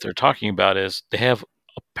 Mm-hmm. What they're talking about is they have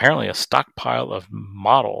apparently a stockpile of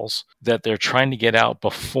models that they're trying to get out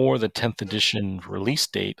before the 10th edition release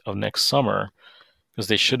date of next summer, because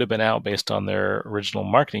they should have been out based on their original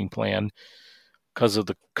marketing plan. Because of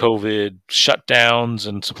the COVID shutdowns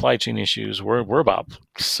and supply chain issues, we're about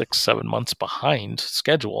 6-7 months behind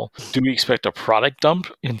schedule. Do we expect a product dump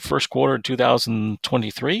in first quarter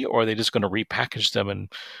 2023, or are they just going to repackage them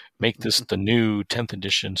and make this the new 10th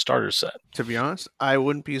edition starter set? To be honest, I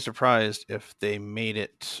wouldn't be surprised if they made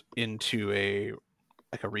it into a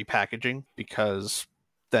repackaging, because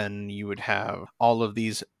then you would have all of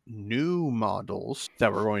these new models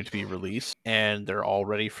that were going to be released, and they're all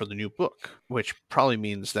ready for the new book, which probably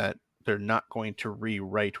means that they're not going to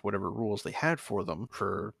rewrite whatever rules they had for them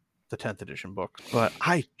for the 10th edition book. But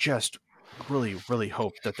I just really, really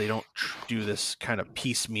hope that they don't do this kind of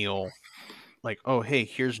piecemeal, like, oh, hey,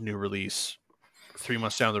 here's new release 3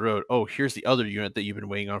 months down the road. Oh, here's the other unit that you've been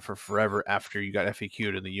waiting on for forever after you got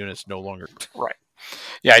FAQ'd and the unit's no longer. Right.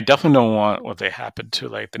 Yeah, I definitely don't want what they happened to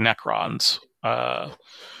like the Necrons,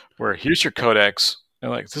 where here's your codex,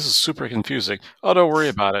 and like, this is super confusing. Oh, don't worry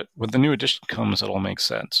about it. When the new edition comes, it'll make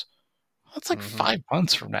sense. That's like 5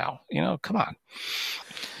 months from now. Come on.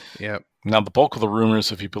 Yeah. Now, the bulk of the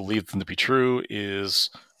rumors, if you believe them to be true,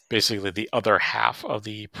 is basically the other half of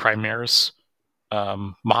the Primaris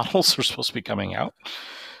models are supposed to be coming out.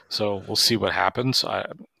 So we'll see what happens.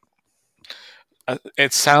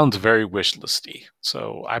 It sounds very wish listy,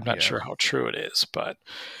 so I'm not sure how true it is. But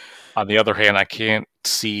on the other hand, I can't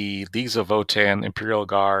see Leagues of Votann, Imperial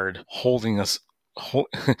Guard holding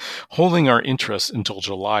our interest until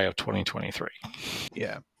July of 2023.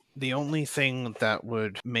 Yeah. The only thing that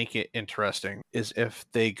would make it interesting is if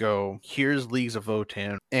they go, here's Leagues of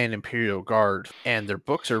Votann and Imperial Guard, and their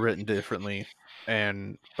books are written differently,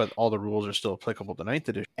 but all the rules are still applicable to 9th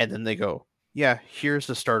edition. And then they go, yeah, here's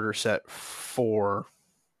the starter set for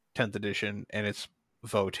 10th edition, and it's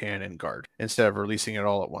Votann and Guard instead of releasing it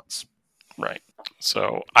all at once. Right.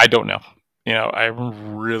 So I don't know.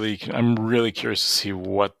 I'm really curious to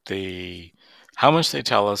see how much they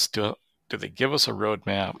tell us. Do they give us a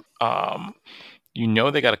roadmap?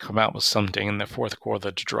 They got to come out with something in the fourth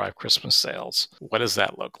quarter to drive Christmas sales. What does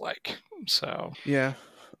that look like? So yeah.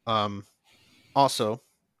 Also,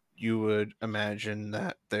 you would imagine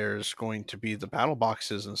that there's going to be the battle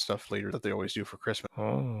boxes and stuff later that they always do for Christmas.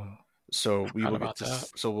 So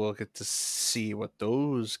we'll get to see what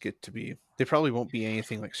those get to be. They probably won't be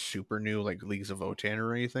anything like super new, like Leagues of Votann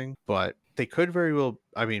or anything, but they could very well.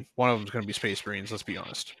 I mean, one of them's going to be Space Marines. Let's be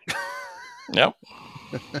honest. Yep.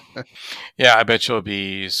 Yeah, I bet you it'll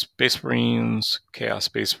be Space Marines, Chaos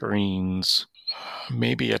Space Marines,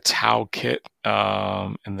 maybe a Tau kit,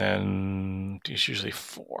 and then there's usually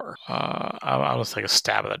 4. I'll just take a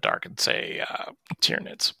stab in the dark and say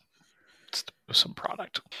Tyranids. Some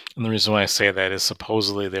product. And the reason why I say that is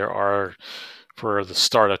supposedly there are, for the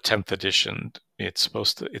start of 10th edition, it's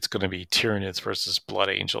going to be Tyranids versus Blood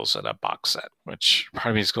Angels in a box set, which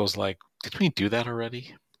part of me just goes like, did we do that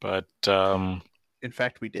already? But in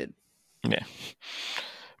fact, we did. Yeah.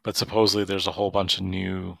 But supposedly there's a whole bunch of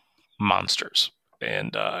new monsters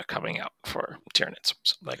and coming out for Tyranids.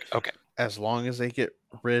 So okay. As long as they get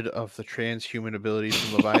rid of the transhuman abilities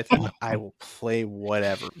from Leviathan, I will play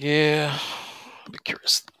whatever. Yeah. I'll be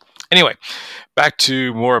curious. Anyway, back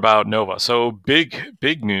to more about Nova. So big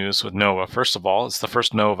news with Nova. First of all, it's the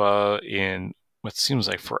first Nova in what seems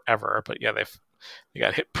like forever, but yeah, they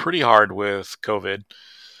got hit pretty hard with COVID.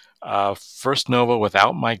 First Nova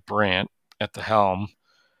without Mike Brandt at the helm.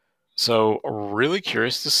 So really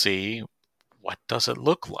curious to see what does it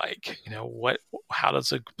look like. How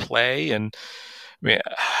does it play, and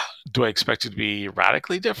do I expect it to be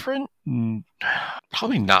radically different?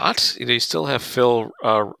 Probably not. They still have Phil.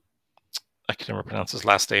 I can never pronounce his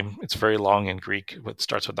last name. It's very long in Greek. It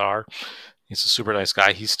starts with R. He's a super nice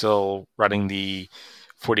guy. He's still running the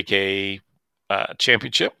 40K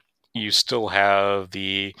championship. You still have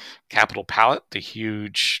the Capital Palette, the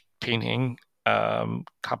huge painting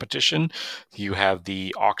competition. You have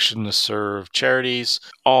the auction to serve charities.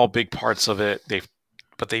 All big parts of it.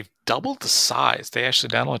 But they've doubled the size. They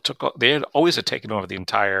actually not only they had always taken over the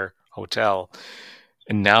entire hotel,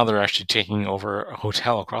 and now they're actually taking over a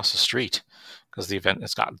hotel across the street because the event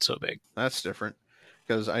has gotten so big. That's different,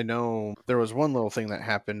 because I know there was one little thing that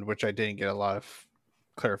happened which I didn't get a lot of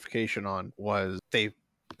clarification on, was they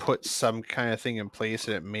put some kind of thing in place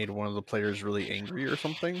and it made one of the players really angry or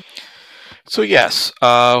something. So yes,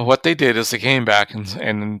 what they did is they came back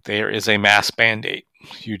and there is a mask mandate.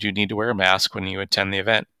 You do need to wear a mask when you attend the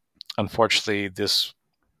event. Unfortunately, this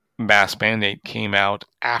mask mandate came out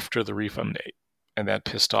after the refund date, and that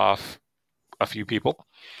pissed off a few people,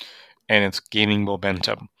 and it's gaining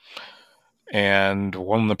momentum. And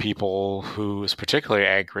one of the people who is particularly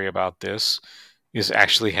angry about this is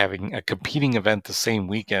actually having a competing event the same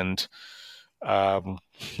weekend,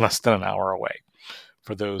 less than an hour away,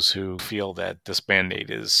 for those who feel that this mandate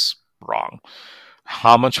is wrong.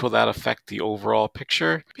 How much will that affect the overall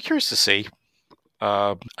picture? Be curious to see.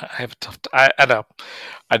 I have a tough.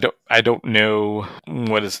 I don't know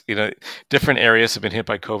what is. Different areas have been hit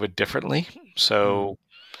by COVID differently. So,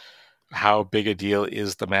 how big a deal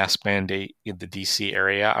is the mask mandate in the DC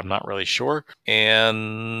area? I'm not really sure.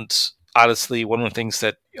 And honestly, one of the things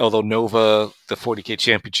that, although Nova, the 40K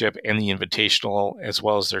Championship, and the Invitational, as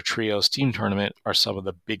well as their Trios team tournament, are some of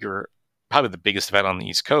the bigger, probably the biggest event on the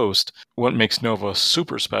East Coast, what makes Nova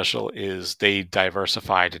super special is they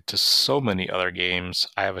diversified into so many other games.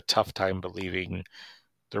 I have a tough time believing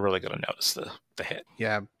they're really going to notice the hit.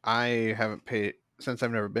 Yeah, I haven't paid, since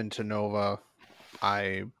I've never been to Nova.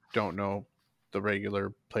 I don't know the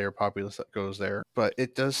regular player populace that goes there, but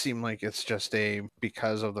it does seem like it's just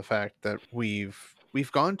because of the fact that we've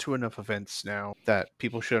gone to enough events now that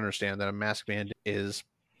people should understand that a mask mandate is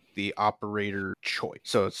the operator choice.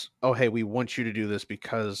 So it's, oh hey, we want you to do this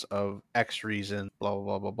because of X reason, blah blah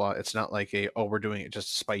blah blah blah. It's not like we're doing it just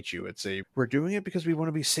to spite you. It's we're doing it because we want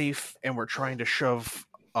to be safe and we're trying to shove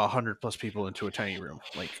 100+ people into a tiny room.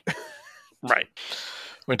 Like right.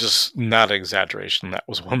 Which is not an exaggeration. That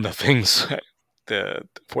was one of the things. The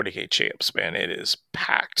 40K champs, man, it is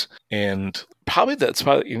packed. And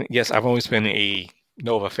yes, I've always been a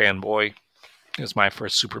Nova fanboy. It was my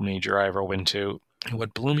first super major I ever went to. And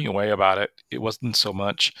what blew me away about it wasn't so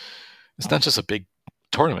much, it's not just a big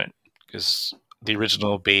tournament, because the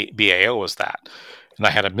original BAO was that. And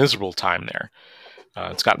I had a miserable time there.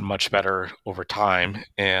 It's gotten much better over time.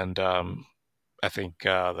 And I think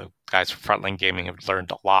the guys from Frontline Gaming have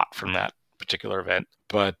learned a lot from that particular event.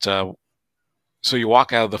 But so you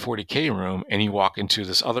walk out of the 40K room and you walk into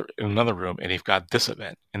another room, and you've got this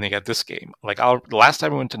event and they got this game. Like the last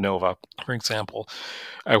time I went to Nova, for example,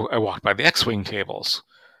 I walked by the X-Wing tables,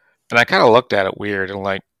 and I kind of looked at it weird and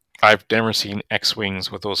like, I've never seen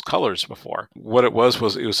X-Wings with those colors before. What it was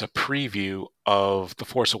it was a preview of The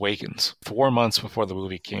Force Awakens 4 months before the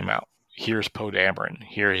movie came out. Here's Poe Dameron.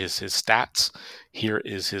 Here is his stats. Here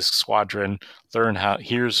is his squadron.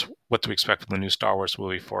 Here's what to expect from the new Star Wars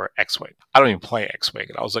movie for X-Wing. I don't even play X-Wing,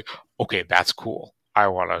 and I was like, okay, that's cool. I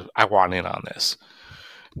want in on this.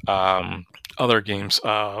 Other games,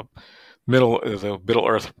 the Middle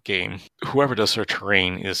Earth game. Whoever does their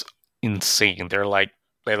terrain is insane.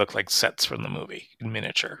 They look like sets from the movie in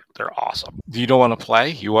miniature. They're awesome. You don't want to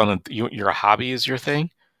play? Your hobby is your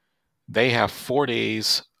thing? They have 4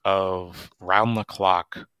 days of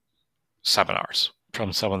round-the-clock seminars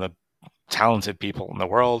from some of the talented people in the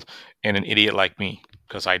world and an idiot like me,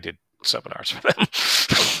 because I did seminars for them.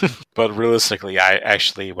 But realistically,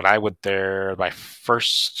 when I went there my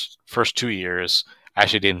first 2 years, I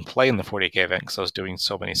actually didn't play in the 40K event because I was doing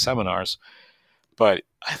so many seminars. But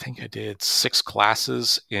I think I did 6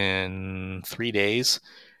 classes in 3 days,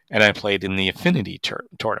 and I played in the Affinity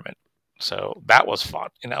tournament. So that was fun,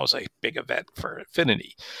 and that was a big event for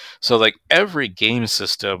Affinity. So like every game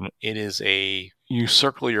system, you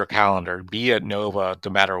circle your calendar, be at Nova,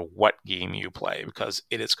 no matter what game you play, because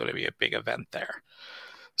it is going to be a big event there.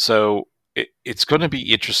 So it's going to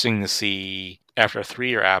be interesting to see, after a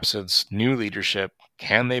 3-year absence, new leadership.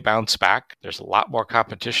 Can they bounce back? There's a lot more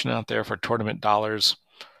competition out there for tournament dollars.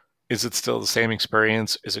 Is it still the same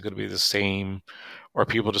experience? Is it going to be the same? Or are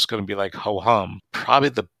people just going to be like, ho-hum? Probably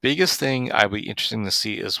the biggest thing I'd be interesting to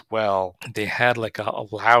see as well, they had like a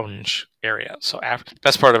lounge area. So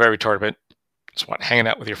best part of every tournament is hanging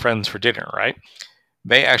out with your friends for dinner, right?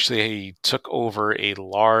 They actually took over a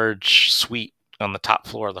large suite on the top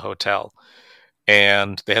floor of the hotel,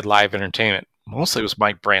 and they had live entertainment. Mostly it was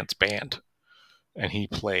Mike Brandt's band, and he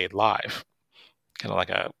played live, kind of like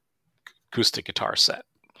a acoustic guitar set.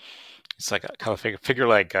 It's like a kind of figure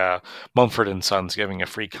like Mumford & Sons giving a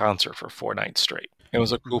free concert for 4 nights straight. It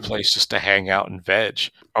was a cool place just to hang out and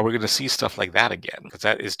veg. Are we going to see stuff like that again? Because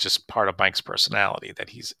that is just part of Mike's personality, that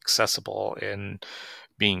he's accessible and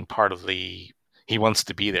being part of he wants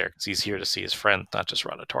to be there because he's here to see his friends, not just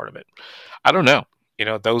run a tournament. I don't know.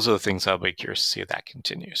 Those are the things I'll be curious to see if that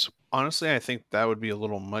continues. Honestly, I think that would be a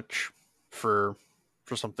little much for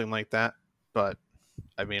something like that. But,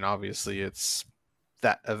 I mean, obviously it's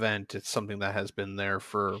that event. It's something that has been there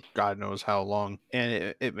for God knows how long.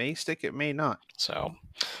 And it may stick, it may not. So,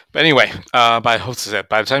 but anyway, by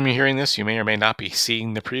the time you're hearing this, you may or may not be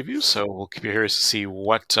seeing the preview. So we'll be curious to see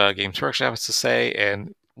what Games Workshop has to say.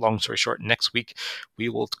 And long story short, next week we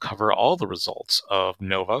will cover all the results of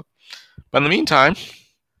Nova. But in the meantime,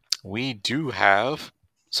 we do have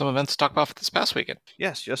some events to talk about for this past weekend.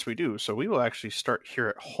 Yes, we do. So we will actually start here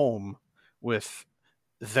at home with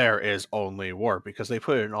There Is Only War, because they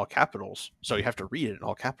put it in all capitals. So you have to read it in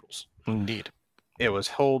all capitals. Indeed. It was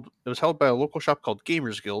held by a local shop called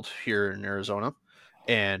Gamers Guild here in Arizona,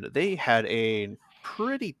 and they had a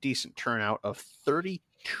pretty decent turnout of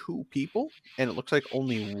 32 people, and it looks like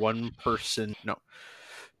only 3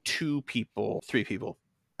 people.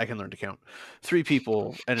 I can learn to count. 3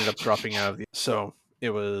 people ended up dropping out of the... So it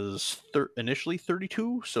was initially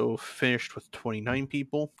 32, so finished with 29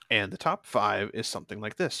 people. And the top 5 is something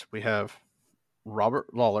like this. We have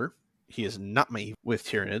Robert Lawler. He is not me with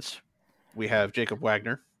Tyranids. We have Jacob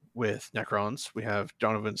Wagner with Necrons. We have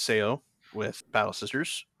Donovan Sayo with Battle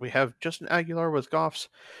Sisters. We have Justin Aguilar with Goffs.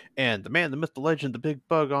 And the man, the myth, the legend, the big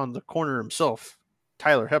bug on the corner himself,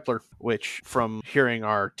 Tyler Hepler, which from hearing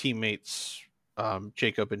our teammates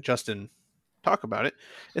Jacob and Justin talk about it,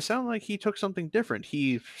 it sounded like he took something different.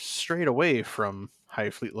 He strayed away from High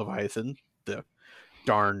Fleet Leviathan, the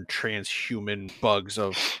darn transhuman bugs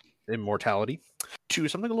of immortality, to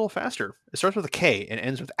something a little faster. It starts with a K and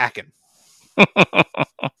ends with Akin.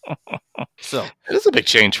 So it is a big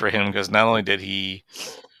change for him, because not only did he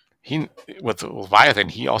with the Leviathan,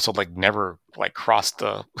 he also never crossed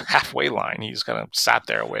the halfway line. He just kind of sat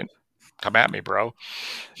there and went, come at me, bro.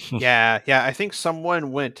 yeah. I think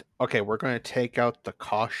someone went, okay, we're going to take out the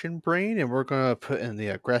caution brain and we're going to put in the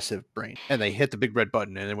aggressive brain. And they hit the big red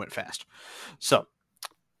button and it went fast. So,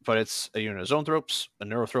 but it's a unit of Zoanthropes, a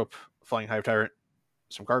Neurothrope, Flying Hive Tyrant,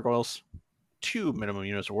 some Gargoyles, 2 minimum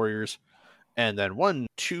units of Warriors, and then 1,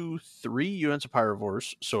 2, 3 units of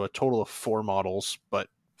Pyrovores. So a total of 4 models, but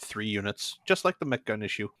 3 units, just like the Mech Gun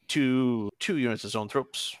issue. 2 units of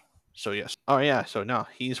Zoanthropes, So yes. Oh yeah. So now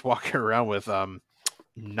he's walking around with 9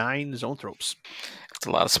 zoanthropes. It's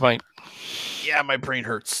a lot of smite. Yeah, my brain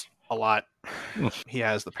hurts a lot. He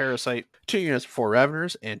has the Parasite, 2 units for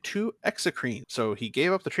Raveners, and 2 Exocrine. So he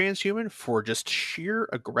gave up the Transhuman for just sheer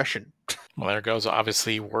aggression. Well, there goes.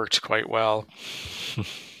 Obviously worked quite well.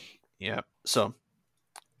 Yeah. So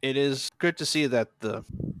it is good to see that the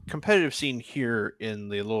competitive scene here in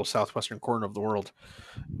the little southwestern corner of the world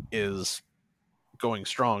is going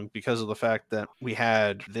strong because of the fact that we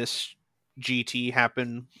had this GT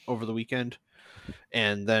happen over the weekend,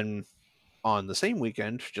 and then on the same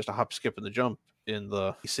weekend, just a hop, skip, and the jump in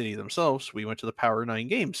the city themselves, we went to the Power 9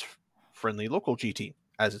 Games friendly local GT,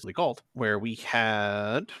 as it's called, where we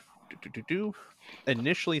had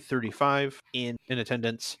initially 35 in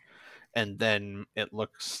attendance, and then it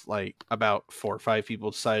looks like about 4 or 5 people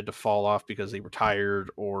decided to fall off because they were tired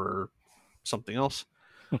or something else.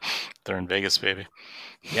 They're in Vegas, baby.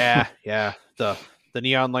 Yeah. The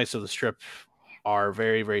neon lights of the strip are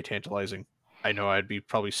very, very tantalizing. I know I'd be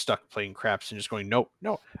probably stuck playing craps and just going, no,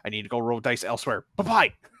 I need to go roll dice elsewhere.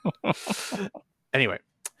 Bye-bye. Anyway,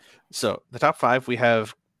 so the top 5, we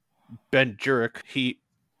have Ben Jurek.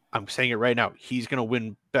 I'm saying it right now, he's going to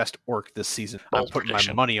win Best Orc this season. I'm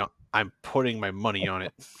putting my money on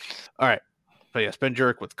it. All right. But yes, Ben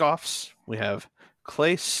Jurek with Goffs. We have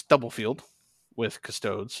Clay Stubblefield with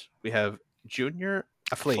Custodes. We have Junior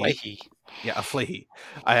Aflahi. Yeah, Aflahi.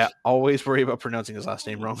 I always worry about pronouncing his last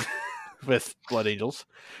name wrong. With Blood Angels.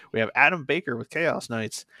 We have Adam Baker with Chaos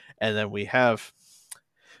Knights. And then we have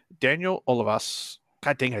Daniel Olivas.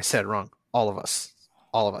 God dang, I said it wrong. All of us.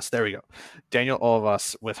 There we go. Daniel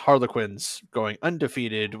Olivas with Harlequins going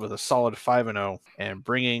undefeated with a solid 5-0 and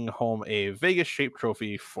bringing home a Vegas-shaped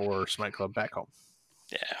trophy for Smite Club back home.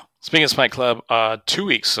 Yeah. Speaking of Smite Club, 2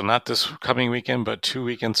 weeks, so not this coming weekend, but 2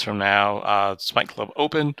 weekends from now, Smite Club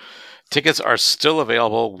Open. Tickets are still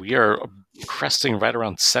available. We are cresting right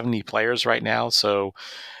around 70 players right now, so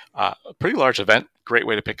a pretty large event. Great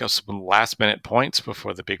way to pick up some last-minute points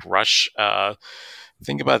before the big rush.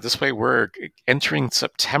 Think about it this way. We're entering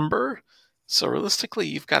September, so realistically,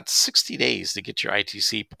 you've got 60 days to get your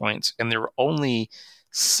ITC points, and there are only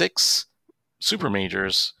 6 super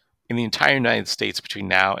majors in the entire United States between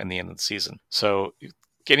now and the end of the season. So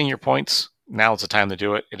getting your points, now is the time to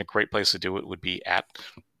do it, and a great place to do it would be at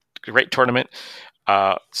a great tournament.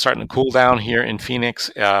 Starting to cool down here in Phoenix.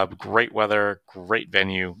 Great weather, great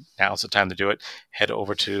venue. Now's the time to do it. Head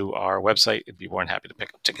over to our website. I'd be more than happy to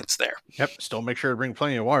pick up tickets there. Yep. Still make sure to bring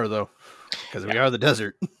plenty of water, though, because we are the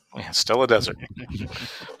desert. Yeah, still a desert.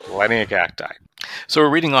 Plenty of cacti. So we're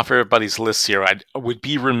reading off everybody's lists here. I would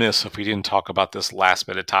be remiss if we didn't talk about this last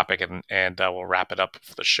minute topic, and we'll wrap it up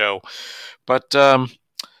for the show. But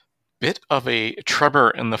bit of a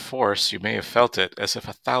tremor in the force. You may have felt it, as if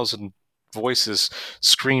 1,000 voices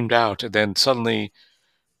screamed out, and then suddenly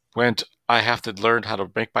went, I have to learn how to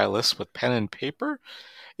make my list with pen and paper?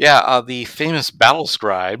 Yeah, the famous Battle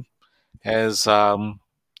Scribe has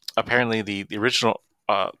apparently the original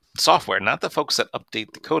software, not the folks that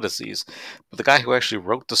update the codices, but the guy who actually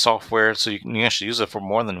wrote the software so you can actually use it for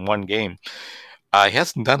more than one game. He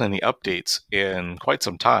hasn't done any updates in quite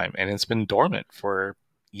some time, and it's been dormant for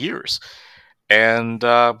years. And,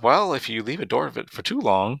 well, if you leave it dormant for too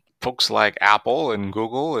long, folks like Apple and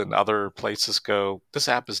Google and other places go, this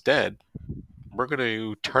app is dead. We're going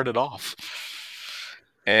to turn it off.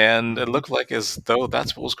 And it looked like as though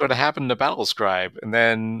that's what was going to happen to Battle Scribe. And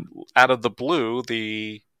then out of the blue,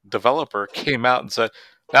 the developer came out and said,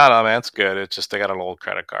 no, man, it's good. It's just they got an old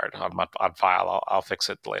credit card on file. I'll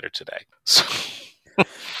fix it later today. So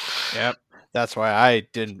Yep. That's why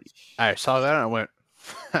I saw that and I went,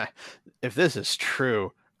 if this is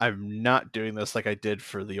true, I'm not doing this like I did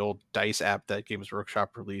for the old Dice app that Games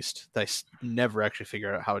Workshop released. I never actually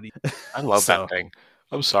figured out how to. I love that thing.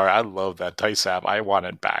 I'm sorry, I love that Dice app. I want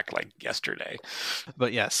it back like yesterday.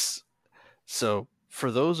 But yes, so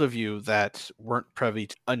for those of you that weren't privy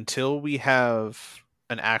until we have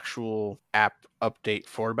an actual app update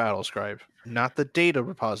for Battlescribe, not the data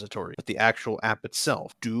repository, but the actual app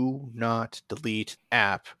itself, do not delete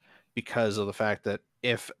app because of the fact that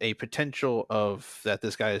if a potential of that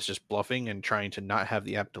this guy is just bluffing and trying to not have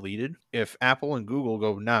the app deleted, if Apple and Google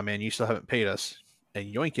go, nah, man, you still haven't paid us,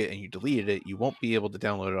 and yoink it and you deleted it, you won't be able to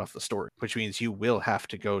download it off the store, which means you will have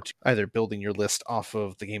to go to either building your list off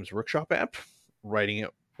of the Games Workshop app, writing it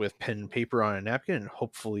with pen and paper on a napkin, and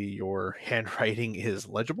hopefully your handwriting is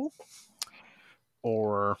legible,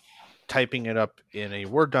 or typing it up in a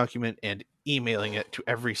Word document and emailing it to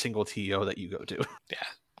every single TO that you go to. Yeah.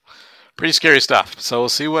 Pretty scary stuff. So we'll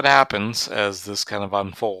see what happens as this kind of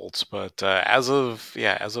unfolds. But as of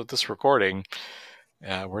this recording,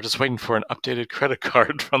 we're just waiting for an updated credit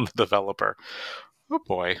card from the developer. Oh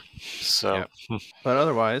boy. So, But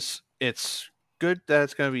otherwise, it's good that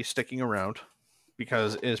it's going to be sticking around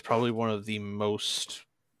because it is probably one of the most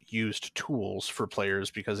used tools for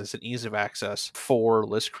players because it's an ease of access for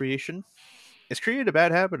list creation. It's created a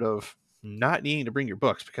bad habit of not needing to bring your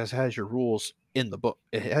books because it has your rules in the book.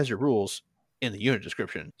 It has your rules in the unit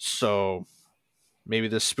description. So maybe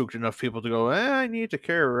this spooked enough people to go, I need to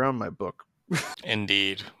carry around my book.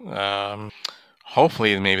 Indeed.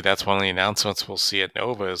 Hopefully, maybe that's one of the announcements we'll see at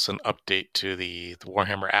Nova is an update to the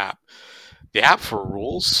Warhammer app. The app for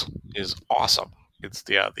rules is awesome. It's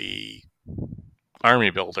the army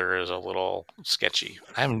builder is a little sketchy.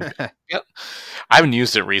 I haven't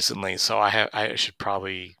used it recently, so I should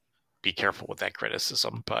probably be careful with that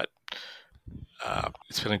criticism. But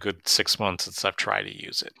it's been a good 6 months since I've tried to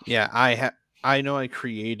use it. Yeah, I know I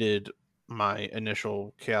created my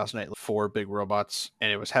initial Chaos Knight for big robots,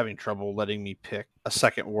 and it was having trouble letting me pick a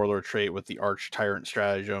second warlord trait with the Arch Tyrant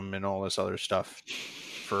stratagem and all this other stuff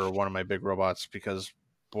for one of my big robots because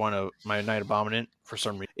one of my Knight Abominant, for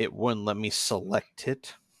some reason, it wouldn't let me select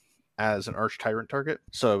it as an Arch Tyrant target.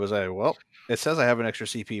 So it was well, it says I have an extra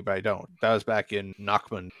CP, but I don't. That was back in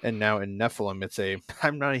Nachmund, and now in Nephilim, it's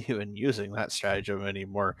I'm not even using that stratagem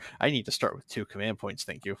anymore. I need to start with 2 command points,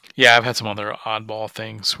 thank you. Yeah, I've had some other oddball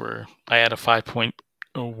things where I had a 5-point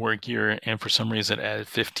war gear, and for some reason it added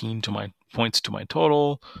 15 to my points to my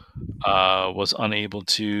total. Was unable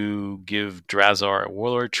to give Drazar a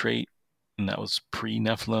warlord trait, and that was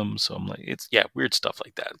pre-Nephilim. So I'm like, it's weird stuff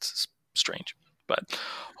like that. It's strange, but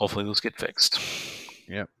hopefully those get fixed.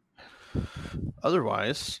 Yep.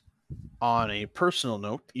 Otherwise, on a personal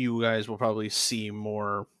note, you guys will probably see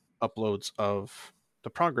more uploads of the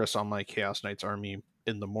progress on my Chaos Knights army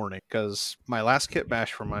in the morning because my last kit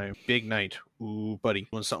bash for my big night, ooh buddy,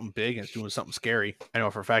 doing something big and it's doing something scary. I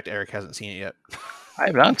know for a fact Eric hasn't seen it yet. I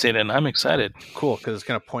have not seen it, and I'm excited. Cool, because it's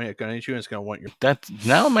going to point a gun at you and it's going to want your...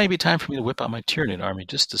 Now it might be time for me to whip out my Tyranid army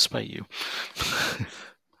just to spite you.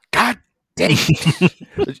 God dang!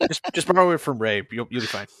 just borrow it from Ray. You'll be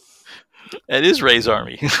fine. It is Ray's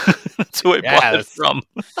army. That's who I bought it from.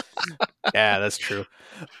 Yeah, that's true.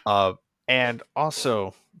 And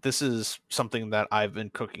also, this is something that I've been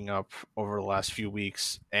cooking up over the last few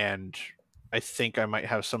weeks, and I think I might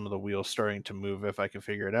have some of the wheels starting to move if I can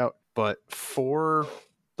figure it out. But for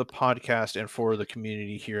the podcast and for the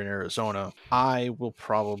community here in Arizona, I will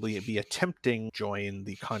probably be attempting to join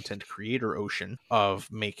the content creator ocean of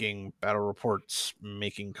making battle reports,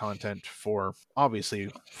 making content for obviously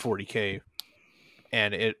 40K.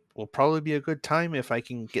 And it will probably be a good time if I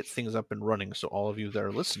can get things up and running. So all of you that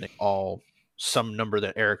are listening, some number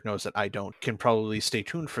that Eric knows that I don't, can probably stay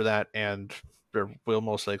tuned for that. And there will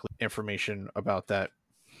most likely information about that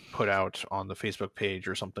put out on the Facebook page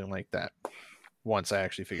or something like that once I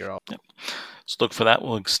actually figure it out. Yep. So look for that.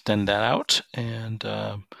 We'll extend that out and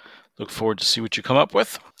look forward to see what you come up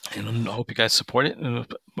with. And I hope you guys support it.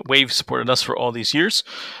 Wave supported us for all these years.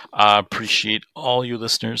 Appreciate all you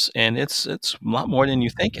listeners. And it's a lot more than you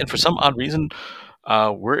think. And for some odd reason,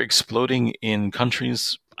 we're exploding in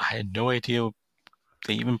countries I had no idea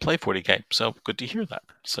they even play 40K. So good to hear that.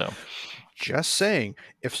 So just saying,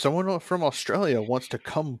 if someone from Australia wants to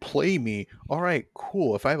come play me, all right,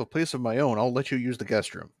 cool. If I have a place of my own, I'll let you use the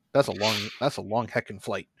guest room. That's a long heckin'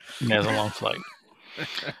 flight. Yeah, it's a long flight.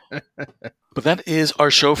 But that is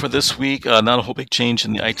our show for this week. Not a whole big change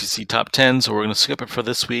in the ITC top 10, so we're going to skip it for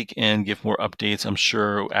this week and give more updates. I'm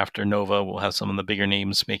sure after Nova, we'll have some of the bigger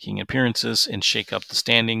names making appearances and shake up the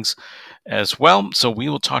standings as well. So we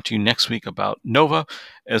will talk to you next week about Nova,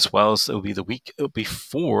 as well as it will be the week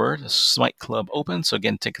before the Smite Club opens. So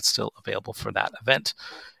again, tickets still available for that event.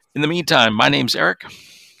 In the meantime, my name's Eric.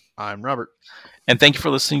 I'm Robert. And thank you for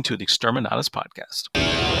listening to the Exterminatus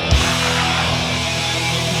Podcast.